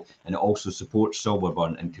as well, and it also supports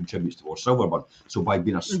Silverburn and contributes towards Silverburn. So by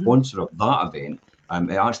being a sponsor of that event,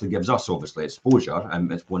 it actually gives us obviously exposure.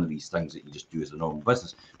 It's one of these things that you just do as a normal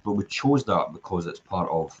business, but we chose that because it's part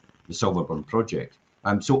of the Silverburn project.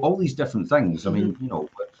 So all these different things. I mean,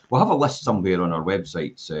 we'll have a list somewhere on our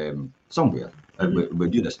websites. Somewhere we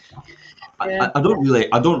do this. I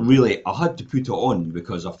had to put it on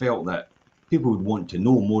because I felt that people would want to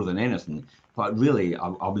know more than anything. But really,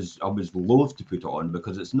 I was loath to put it on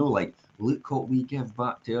because it's no like, look what we give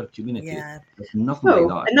back to our community. There's nothing like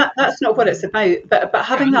that. And that's not what it's about. But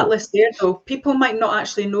having that list there, though, people might not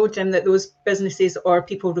actually know, Jim, that those businesses or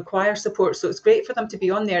people require support. So it's great for them to be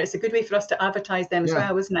on there. It's a good way for us to advertise them as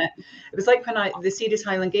well, isn't it? It was like when the Ceres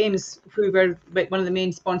Highland Games, who were like one of the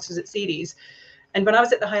main sponsors at Ceres, and when I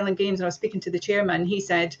was at the Highland Games and I was speaking to the chairman, he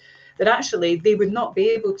said that actually they would not be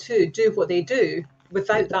able to do what they do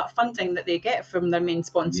without that funding that they get from their main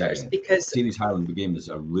sponsors. Because Ceres Highland Games is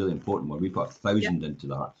a really important one. We put 1,000 into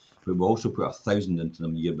that. but we also put 1,000 into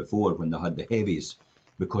them the year before when they had the heavies.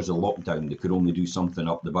 Because of lockdown, they could only do something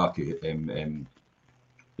up the back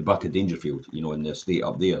of Dangerfield, you know, in the estate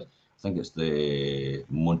up there. I think it's the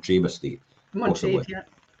Montrave estate, possibly. Yeah.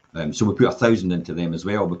 So we put 1,000 into them as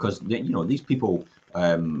well, because they, you know, these people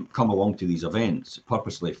come along to these events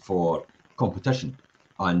purposely for competition,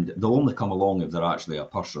 and they'll only come along if they're actually a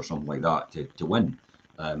purse or something like that to win.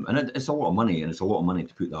 And it's a lot of money, and it's a lot of money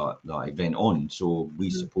to put that event on. So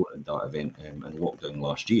we supported that event in lockdown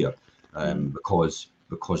last year because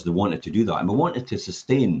they wanted to do that, and we wanted to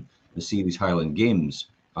sustain the Series Highland Games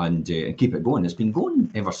and keep it going. It's been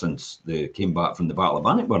going ever since they came back from the Battle of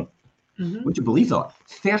Bannockburn. Would you believe that?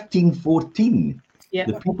 1314,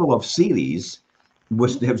 the people of Ceres it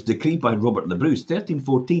was decreed by Robert the Bruce.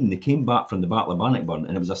 1314, they came back from the Battle of Bannockburn,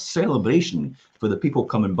 and it was a celebration for the people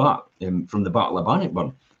coming back from the Battle of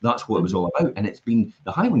Bannockburn. That's what it was all about, and it's been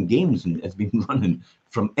the Highland Games, and it's been running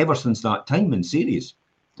from ever since that time in Ceres.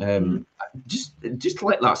 Just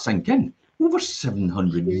let that sink in. Over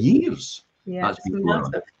 700 years. Yeah, that's been going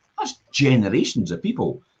on. That's generations of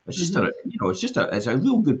people. It's just it's a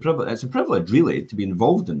real good privilege. It's a privilege really to be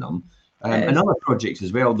involved in them. And other projects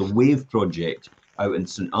as well. The WAVE project out in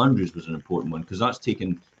St Andrews was an important one, because that's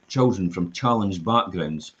taken children from challenged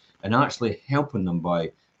backgrounds and actually helping them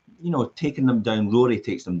by, you know, taking them down. Rory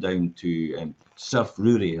takes them down to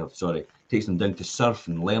takes them down to surf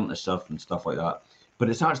and learn to surf and stuff like that. But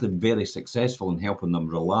it's actually very successful in helping them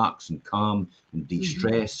relax and calm and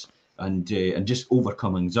de-stress and just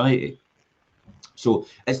overcome anxiety. So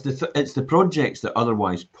it's the projects that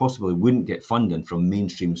otherwise possibly wouldn't get funding from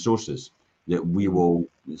mainstream sources that we will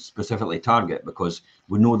specifically target, because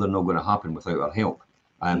we know they're not going to happen without our help.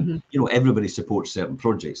 You know, everybody supports certain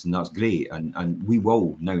projects, and that's great. And we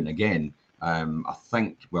will now and again. I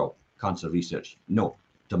think, well, Cancer Research, no,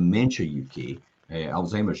 Dementia UK.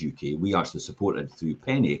 Alzheimer's UK, we actually supported through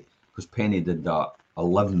Penny, because Penny did that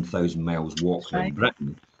 11,000 miles walk around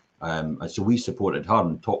Britain. And so we supported her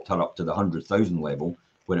and topped her up to the 100,000 level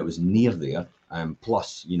when it was near there.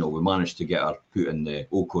 Plus, you know, we managed to get her put in the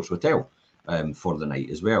Old Course Hotel for the night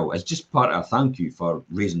as well. It's just part of a thank you for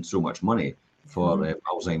raising so much money for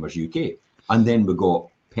Alzheimer's UK. And then we got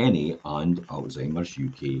Penny and Alzheimer's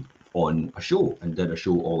UK on a show and did a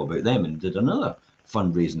show all about them and did another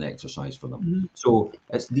fundraising exercise for them. So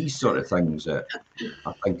it's these sort of things that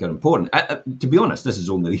I think are important. To be honest, this is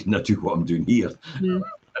the only reason I do what I'm doing here.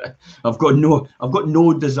 I've got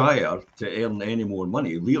no desire to earn any more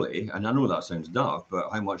money, really. And I know that sounds daft, but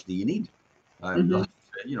how much do you need?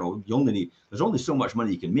 You know, you only need, there's only so much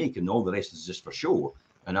money you can make, and all the rest is just for show.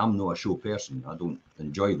 And I'm not a show person. I don't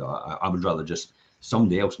enjoy that. I would rather just,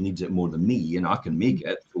 somebody else needs it more than me, and I can make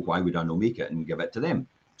it. So why would I not make it and give it to them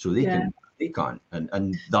so they can? They can't.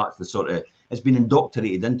 And that's the sort of, it's been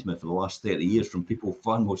indoctrinated into me for the last 30 years from people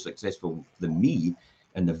far more successful than me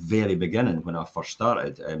in the very beginning when I first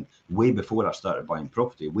started, way before I started buying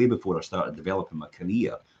property, way before I started developing my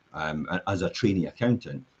career as a trainee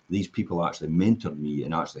accountant. These people actually mentored me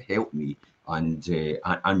and actually helped me,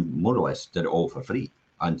 and more or less did it all for free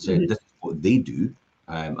and said, this is what they do.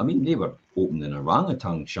 I mean, they were opening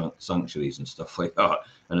orangutan sanctuaries and stuff like that,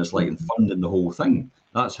 and it's like funding the whole thing.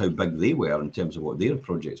 That's how big they were in terms of what their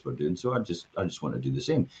projects were doing. So I just want to do the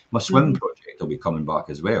same. My swim project will be coming back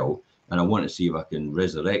as well, and I want to see if I can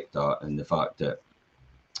resurrect that, and the fact that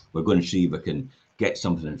we're going to see if I can get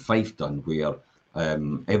something in Fife done where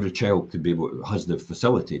every child could be able, has the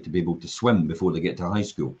facility to be able to swim before they get to high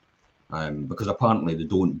school, because apparently they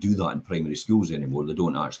don't do that in primary schools anymore. They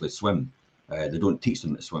don't actually swim. They don't teach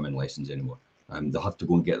them swimming lessons anymore. They'll have to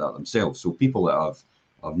go and get that themselves. So people that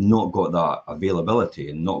have not got that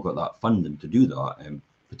availability and not got that funding to do that,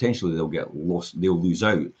 potentially they'll get lost, they'll lose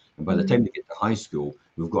out. And by the time they get to high school,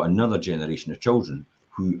 we've got another generation of children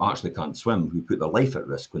who actually can't swim, who put their life at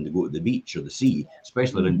risk when they go to the beach or the sea,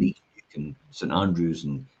 especially around the and St Andrews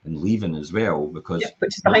and Leven as well, because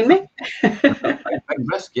which is behind me.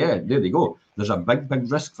 big risk, there they go. There's a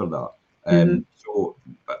big risk for that. So,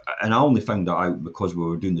 and I only found that out because we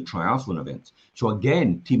were doing the triathlon events. So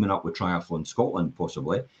again, teaming up with Triathlon Scotland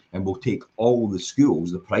possibly, and we'll take all the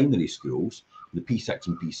schools, the primary schools, the P6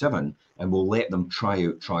 and P7, and we'll let them try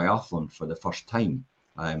out triathlon for the first time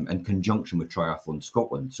in conjunction with Triathlon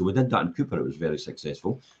Scotland. So we did that in Cooper. It was very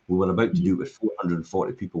successful. We were about to do it with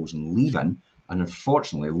 440 pupils in Leven, and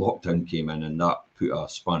unfortunately lockdown came in and that put a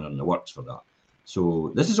spanner in the works for that.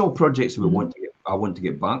 So this is all projects that I want to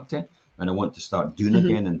get back to, and I want to start doing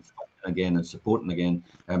again and supporting again,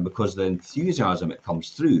 because the enthusiasm that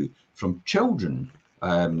comes through from children,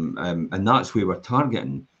 and that's where we're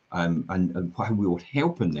targeting, and how we were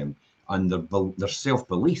helping them. and their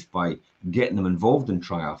self-belief by getting them involved in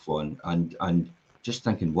triathlon, and just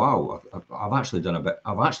thinking, wow, I've actually done a bit.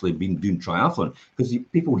 I've actually been doing triathlon, because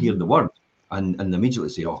people hear the word and they immediately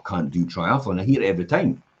say, oh, I can't do triathlon. I hear it every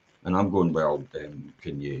time, and I'm going, well,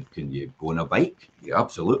 can you go on a bike? Yeah,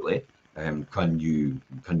 absolutely. Can you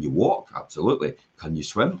walk? Absolutely. Can you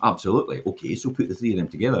swim? Absolutely. Okay, so put the three of them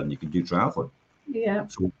together and you can do triathlon. Yeah.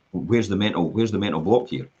 So where's the mental block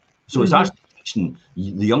here? So it's actually teaching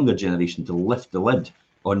the younger generation to lift the lid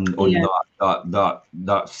on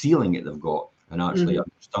that feeling that they've got, and actually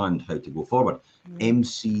understand how to go forward.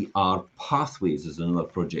 MCR Pathways is another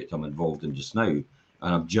project I'm involved in just now, and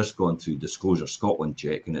I've just gone through Disclosure Scotland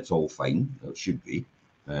check, and it's all fine. It should be.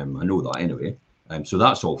 I know that anyway. So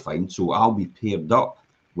that's all fine. So I'll be paired up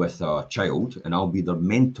with a child, and I'll be their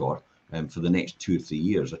mentor for the next 2 or 3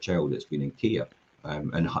 years, a child that's been in care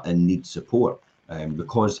and needs support,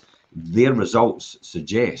 because their results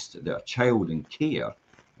suggest that a child in care,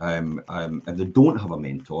 if they don't have a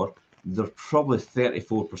mentor, they're probably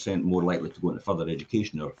 34% more likely to go into further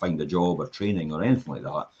education or find a job or training or anything like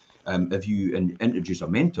that. If you introduce a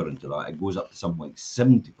mentor into that, it goes up to something like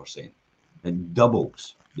 70%. It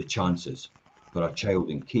doubles the chances for a child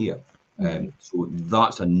in care. So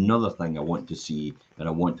that's another thing I want to see, and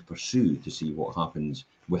I want to pursue to see what happens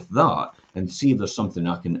with that, and see if there's something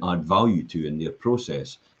I can add value to in their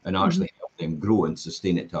process, and actually help them grow and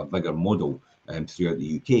sustain it to a bigger model throughout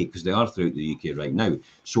the UK, because they are throughout the UK right now.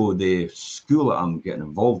 So the school that I'm getting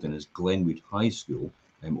involved in is Glenwood High School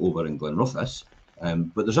over in Glenrothes,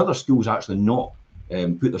 but there's other schools actually not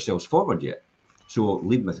put themselves forward yet. So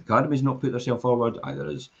Leadmouth Academy's not put themselves forward, either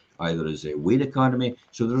as Wade Academy.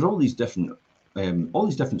 So there's all these different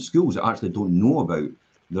schools that actually don't know about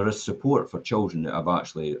there is support for children that have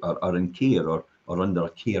actually are in care or under a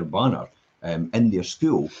care banner in their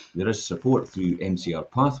school. There is support through MCR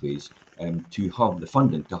Pathways to have the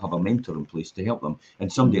funding, to have a mentor in place to help them,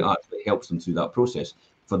 and somebody actually helps them through that process,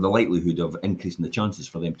 for the likelihood of increasing the chances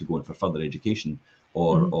for them to go in for further education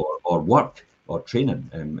or work or training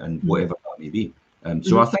and whatever that may be.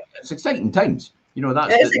 So I think it's exciting times. You know,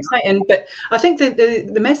 that's it's exciting, but I think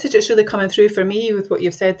the message that's really coming through for me with what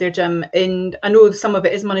you've said there, Jim, and I know some of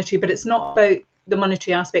it is monetary, but it's not about the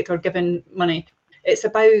monetary aspect or giving money. It's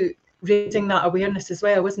about raising that awareness as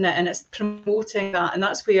well, isn't it? And it's promoting that, and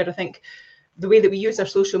that's where I think the way that we use our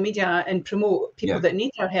social media and promote people that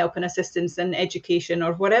need our help and assistance in education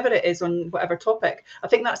or whatever it is on whatever topic, I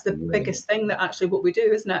think that's the biggest thing that actually what we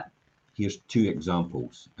do, isn't it? Here's 2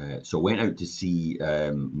 examples. So I went out to see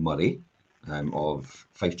Murray of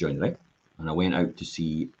Fife Joinery, and I went out to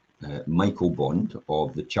see Michael Bond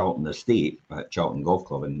of the Charlton Estate at Charlton Golf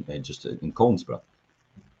Club just in Collinsborough.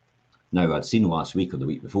 Now, I'd seen last week or the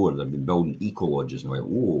week before they've been building eco lodges, and I went,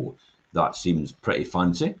 whoa, that seems pretty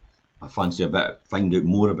fancy. I fancy find out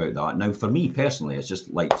more about that. Now, for me personally, it's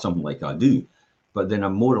just like something like I do, but then I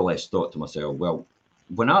more or less thought to myself, well,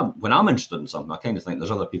 when I'm interested in something, I kind of think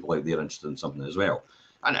there's other people out there interested in something as well.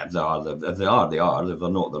 And if they are, they are. If they're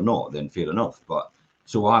not, they're not. Then fair enough. But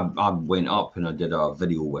so I went up and I did a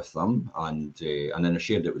video with them, and then I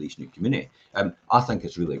shared it with East Neuk community. I think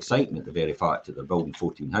it's really exciting at the very fact that they're building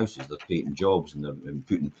 14 houses, they're creating jobs, and they're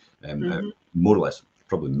putting more or less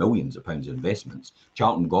probably millions of pounds of investments.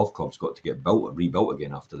 Charlton Golf Club's got to get rebuilt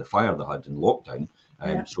again after the fire they had in lockdown.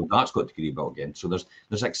 So that's got to get rebuilt again. So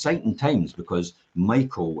there's exciting times, because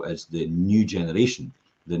Michael is the new generation,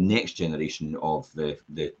 the next generation of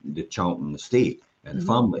the Charlton estate and the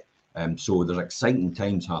family. So there's exciting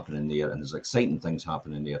times happening there, and there's exciting things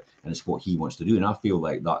happening there, and it's what he wants to do. And I feel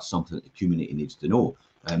like that's something that the community needs to know.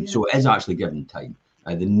 So it is actually given time.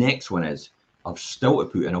 The next one is, I've still to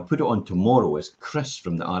put, and I'll put it on tomorrow, is Chris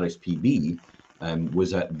from the RSPB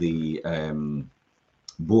was at the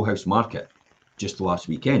Bowhouse Market just last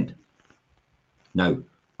weekend. Now,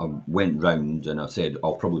 I went round and I said,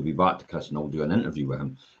 I'll probably be back to Chris and I'll do an interview with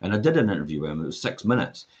him. And I did an interview with him. It was 6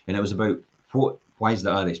 minutes, and it was about why is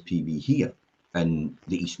the RSPB here in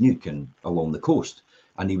the East Neuk and along the coast.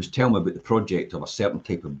 And he was telling me about the project of a certain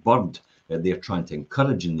type of bird that they're trying to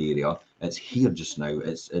encourage in the area. It's here just now.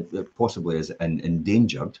 It possibly is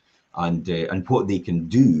endangered, and what they can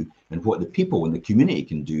do, and what the people in the community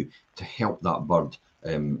can do to help that bird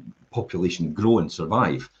population grow and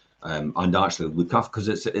survive. And actually look after, because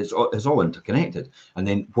it's all interconnected. And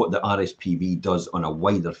then what the RSPB does on a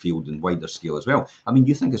wider field and wider scale as well. I mean,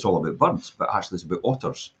 you think it's all about birds, but actually it's about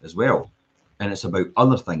otters as well. And it's about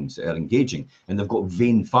other things that are engaging. And they've got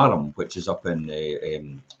Vane Farm, which is up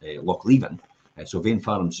in Lochleven. So Vane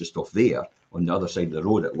Farm's just off there on the other side of the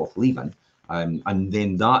road at Lochleven. And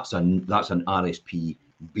then that's an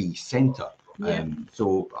RSPB centre. Yeah.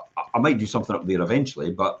 So I might do something up there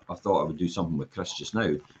eventually, but I thought I would do something with Chris just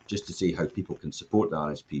now, just to see how people can support the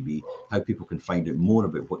RSPB, how people can find out more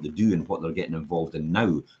about what they do and what they're getting involved in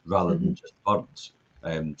now, rather than just birds.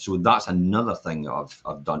 So that's another thing that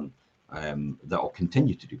I've done that I'll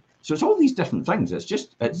continue to do. So it's all these different things. It's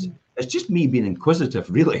just me being inquisitive,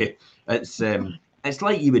 really. It's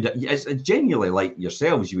like you would, it's genuinely like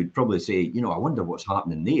yourselves, you would probably say, you know, I wonder what's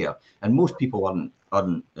happening there. And most people aren't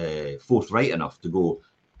forthright enough to go,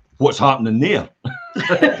 what's happening there?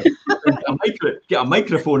 Get a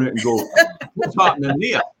microphone out and go, what's happening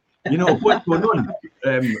there? You know, what's going on?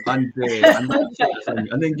 And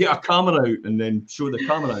then get a camera out and then show the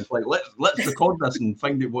camera. It's like, let's record this and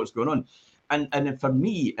find out what's going on. And for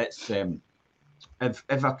me, it's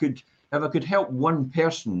if I could help one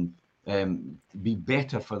person be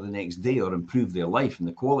better for the next day or improve their life and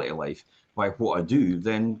the quality of life by what I do,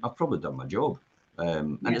 then I've probably done my job.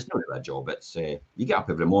 And it's not really a job. It's you get up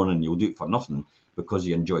every morning and you'll do it for nothing because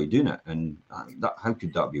you enjoy doing it. And how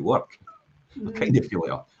could that be work? I kind of feel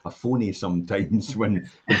like a phony sometimes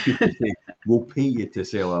when people say, we'll pay you to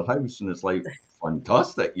sell our house. And it's like,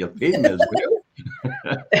 fantastic, you're paying me as well.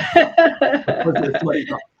 It's like,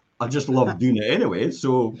 I just love doing it anyway.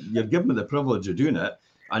 So you're giving me the privilege of doing it.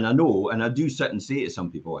 And I know, and I do sit and say to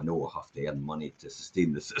some people, I know I have to earn money to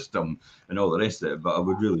sustain the system and all the rest of it, but I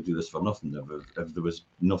would really do this for nothing if there was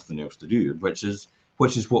nothing else to do, which is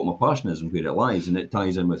what my passion is and where it lies, and it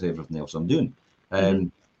ties in with everything else I'm doing.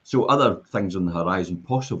 So other things on the horizon,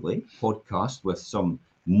 possibly podcasts with some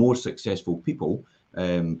more successful people,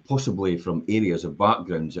 possibly from areas of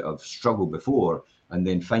backgrounds that have struggled before, and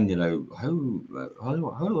then finding out how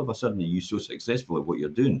all of a sudden are you so successful at what you're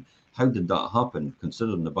doing? How did that happen,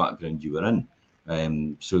 considering the background you were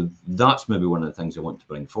in? So that's maybe one of the things I want to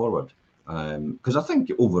bring forward, because I think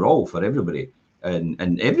overall for everybody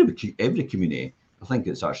and every community, I think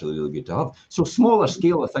it's actually really good to have. So smaller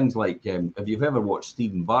scale of things like, if you've ever watched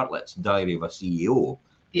Stephen Bartlett's Diary of a CEO,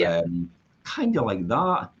 kind of like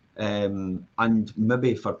that. And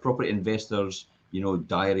maybe for property investors, you know,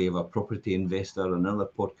 Diary of a Property Investor, another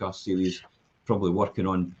podcast series, probably working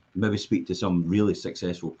on, maybe speak to some really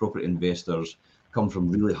successful property investors, come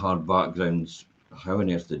from really hard backgrounds. How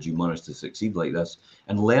on earth did you manage to succeed like this?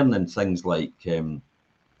 And learning things like,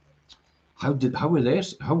 how were they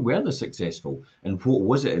successful, and what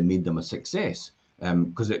was it that made them a success?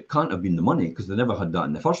 Because it can't have been the money, because they never had that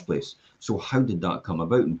in the first place. So how did that come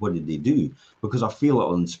about, and what did they do? Because I feel it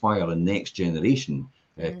will inspire a next generation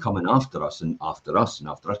coming after us and after us and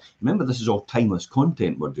after us. Remember, this is all timeless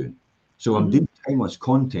content we're doing. So I'm doing timeless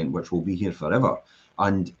content which will be here forever.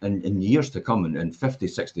 And in years to come, in 50,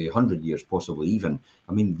 60, 100 years, possibly even,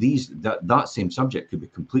 I mean, that same subject could be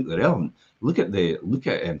completely relevant. Look at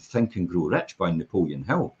Think and Grow Rich by Napoleon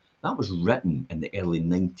Hill. That was written in the early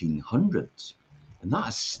 1900s. And that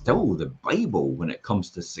is still the Bible when it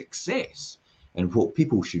comes to success and what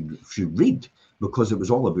people should read, because it was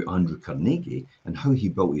all about Andrew Carnegie and how he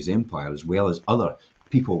built his empire, as well as other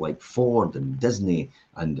people like Ford and Disney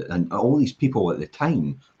and all these people at the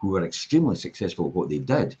time who were extremely successful at what they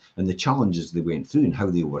did and the challenges they went through and how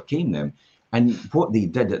they overcame them. And what they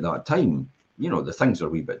did at that time, you know, the things are a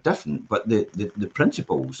wee bit different, but the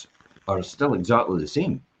principles are still exactly the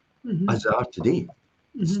same as they are today.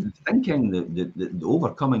 The thinking, the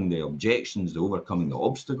overcoming the objections, the overcoming the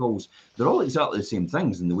obstacles, they're all exactly the same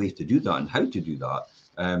things, and the way to do that and how to do that,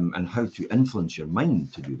 and how to influence your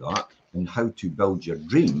mind to do that, and how to build your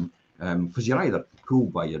dream, because you're either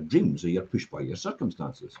pulled by your dreams or you're pushed by your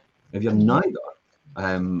circumstances. If you're neither,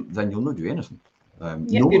 then you'll not do anything.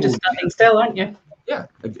 You're just standing still, aren't you? Yeah,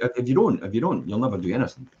 if you don't, you'll never do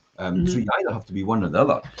anything. So you either have to be one or the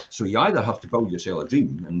other. So you either have to build yourself a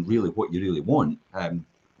dream and really what you really want. And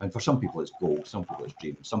for some people it's goals, some people it's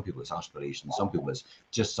dreams, some people it's aspirations, some people it's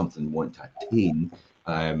just something they want to attain.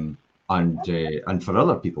 And for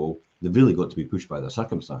other people, they've really got to be pushed by their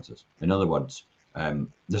circumstances. In other words,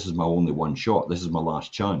 this is my only one shot. This is my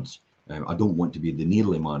last chance. I don't want to be the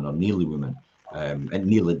nearly man or nearly woman, and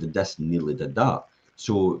nearly did this and nearly did that.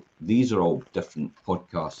 So these are all different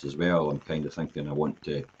podcasts as well. I'm kind of thinking I want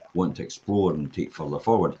to explore and take further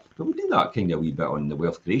forward. But we do that kind of a wee bit on the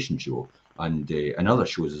Wealth Creation Show, and other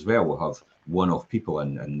shows as well. We'll have one-off people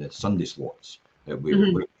in the Sunday slots that we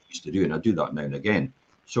used to do, and I do that now and again.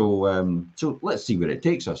 So so let's see where it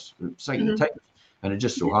takes us. Exciting times, and it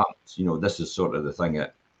just so happens, you know, this is sort of the thing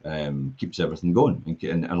that keeps everything going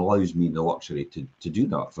and allows me the luxury to do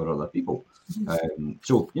that for other people.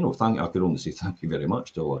 So, you know, I could only say thank you very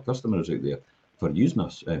much to all our customers out there for using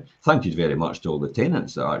us. Thank you very much to all the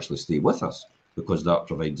tenants that actually stay with us, because that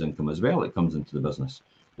provides income as well. It comes into the business.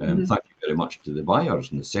 Thank you very much to the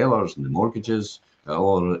buyers and the sellers and the mortgages,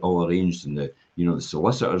 all arranged, and the the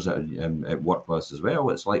solicitors that work with us as well.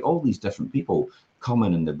 It's like all these different people come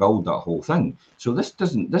in and they build that whole thing. So this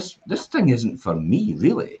thing isn't for me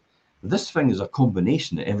really. This thing is a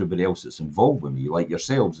combination of everybody else that's involved with me, like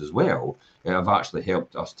yourselves as well, have actually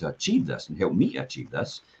helped us to achieve this and helped me to achieve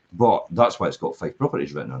this. But that's why it's got Fife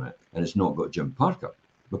Properties written on it, and it's not got Jim Parker,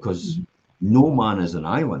 because no man is an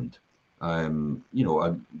island.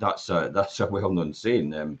 That's a well-known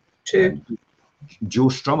saying. True. Joe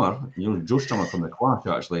Strummer, Joe Strummer from the Clash,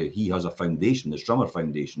 actually, he has a foundation, the Strummer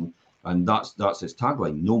Foundation, and that's his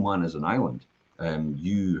tagline: "No man is an island."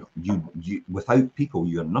 You without people,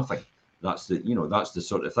 you're nothing. That's the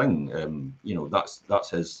sort of thing. That's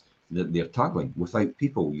their tagline: "Without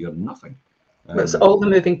people, you're nothing." It's all the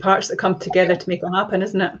moving parts that come together to make it happen,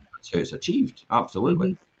 isn't it? That's how it's achieved.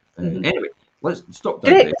 Absolutely. Anyway, let's stop that.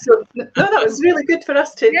 Great. So that was really good for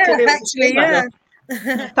us to. Yeah, actually, yeah.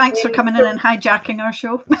 Thanks for coming in and hijacking our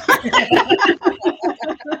show.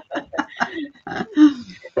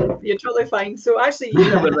 You're totally fine. So actually,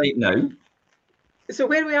 we're right now. So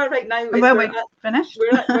where we are right now is finished.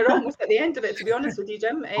 We're almost at the end of it, to be honest with you,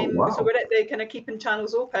 Jim. Wow. So we're at the kind of keeping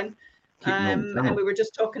channels open. And we were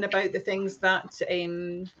just talking about the things that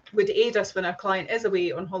would aid us when our client is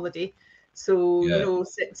away on holiday. So,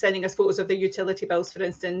 sending us photos of their utility bills, for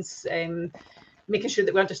instance, making sure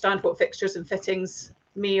that we understand what fixtures and fittings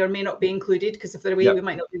may or may not be included, because if they're away, we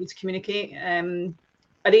might not be able to communicate.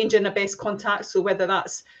 Arranging a best contact, so whether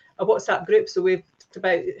that's a WhatsApp group. So we've talked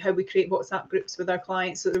about how we create WhatsApp groups with our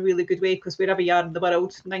clients. So it's a really good way, because wherever you are in the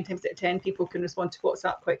world, 9 times out of 10, people can respond to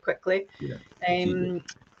WhatsApp quite quickly.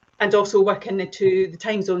 And also working into the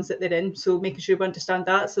time zones that they're in. So making sure we understand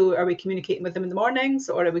that. So are we communicating with them in the mornings,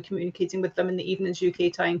 or are we communicating with them in the evenings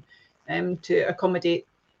UK time, to accommodate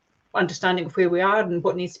understanding of where we are and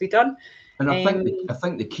what needs to be done. And I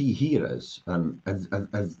think the key here is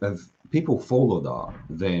if people follow that,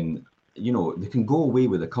 then they can go away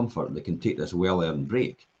with the comfort. They can take this well-earned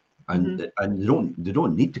break, and they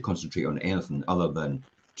don't need to concentrate on anything other than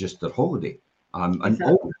just their holiday.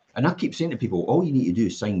 And I keep saying to people, all you need to do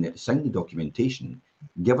is sign the documentation,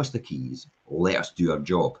 give us the keys, let us do our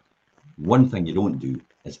job. One thing you don't do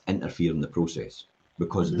is interfere in the process,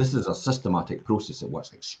 because this is a systematic process that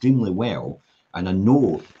works extremely well. And I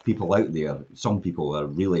know people out there, some people are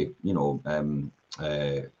really, what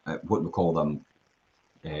we call them,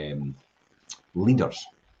 leaders.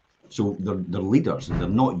 So they're leaders, and they're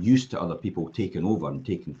not used to other people taking over and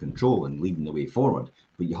taking control and leading the way forward.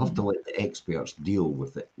 But you have to let the experts deal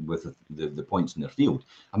with the points in their field.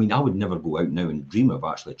 I mean, I would never go out now and dream of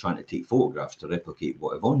actually trying to take photographs to replicate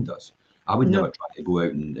what Yvonne does. I would never try to go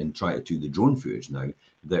out and try to do the drone footage now.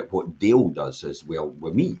 That what Dale does as well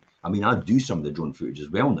with me. I mean, I do some of the drone footage as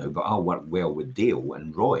well now, but I work well with Dale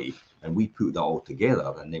and Roy, and we put that all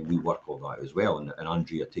together, and then we work all that as well, and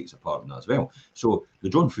Andrea takes a part in that as well. So the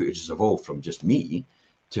drone footage has evolved from just me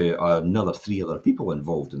to another 3 other people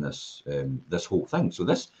involved in this this whole thing. So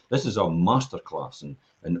this is a masterclass, and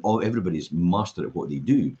everybody's master at what they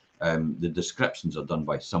do. The descriptions are done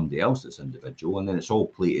by somebody else that's individual, and then it's all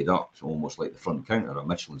plated up almost like the front counter of a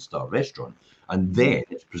Michelin star restaurant, and then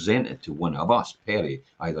it's presented to one of us, Perry,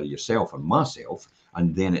 either yourself or myself,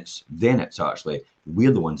 and then it's actually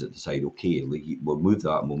we're the ones that decide, okay, we'll move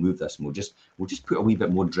that and we'll move this, and we'll just put a wee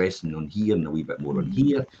bit more dressing on here and a wee bit more on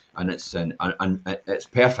here, and it's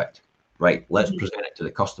perfect. Right, let's present it to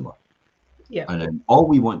the customer. Yeah. And then all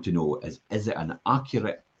we want to know is it an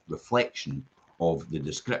accurate reflection of the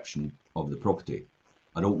description of the property?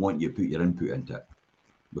 I don't want you to put your input into it,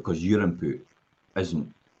 because your input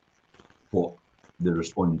isn't what the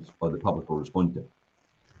response or the public will respond to.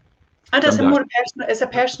 And it's it's a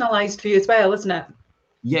personalised view as well, isn't it?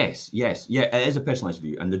 Yes, yeah, it is a personalised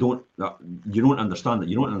view, and you don't understand that.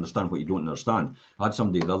 You don't understand what you don't understand. I had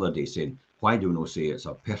somebody the other day saying, "Why do we not say it's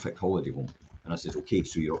a perfect holiday home?" And I said, "Okay,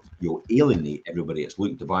 so you'll alienate everybody that's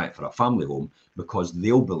looking to buy it for a family home, because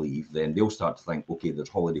they'll believe, then they'll start to think, okay, there's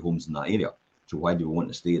holiday homes in that area. So why do we want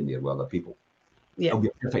to stay in there with other people? Yeah. It'll be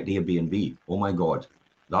a perfect Airbnb. Oh my God,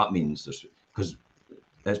 that means because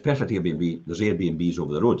it's perfect Airbnb. There's Airbnbs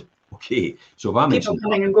over the road. Okay, so if I mention people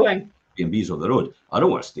coming and going, Airbnbs over the road, I don't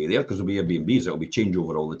want to stay there because there'll be Airbnbs that'll be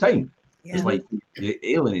changeover all the time. Yeah. It's like you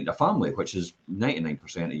alienate a family, which is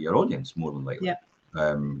 99% of your audience, more than likely. Yeah.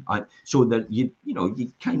 And so that you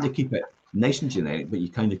kind of keep it nice and generic, but you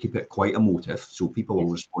kind of keep it quite emotive, so people will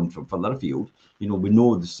respond from further afield. We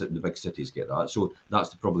know the big cities get that, so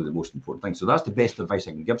that's probably the most important thing. So that's the best advice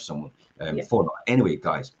I can give someone for that. Anyway,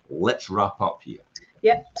 guys, let's wrap up here.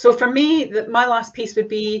 Yeah. So for me, my last piece would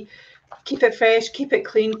be keep it fresh, keep it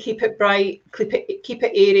clean, keep it bright, keep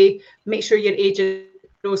it airy. Make sure your agent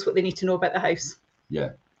knows what they need to know about the house. Yeah.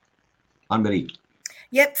 Anne-Marie.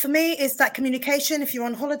 Yep, for me, it's that communication. If you're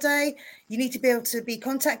on holiday, you need to be able to be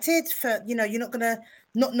contacted for, you know, you're not going to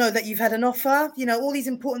not know that you've had an offer. You know, all these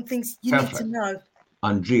important things you need to know.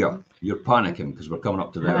 Andrea, you're panicking because we're coming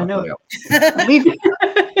up to the I know.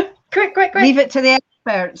 Quick. Leave it to the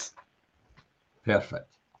experts.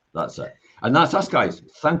 Perfect. That's it. And that's us, guys.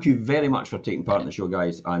 Thank you very much for taking part in the show,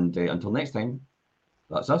 guys. And until next time,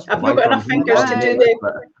 that's us. I've not got enough fingers to do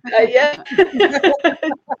the... yeah.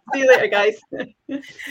 See you later, guys.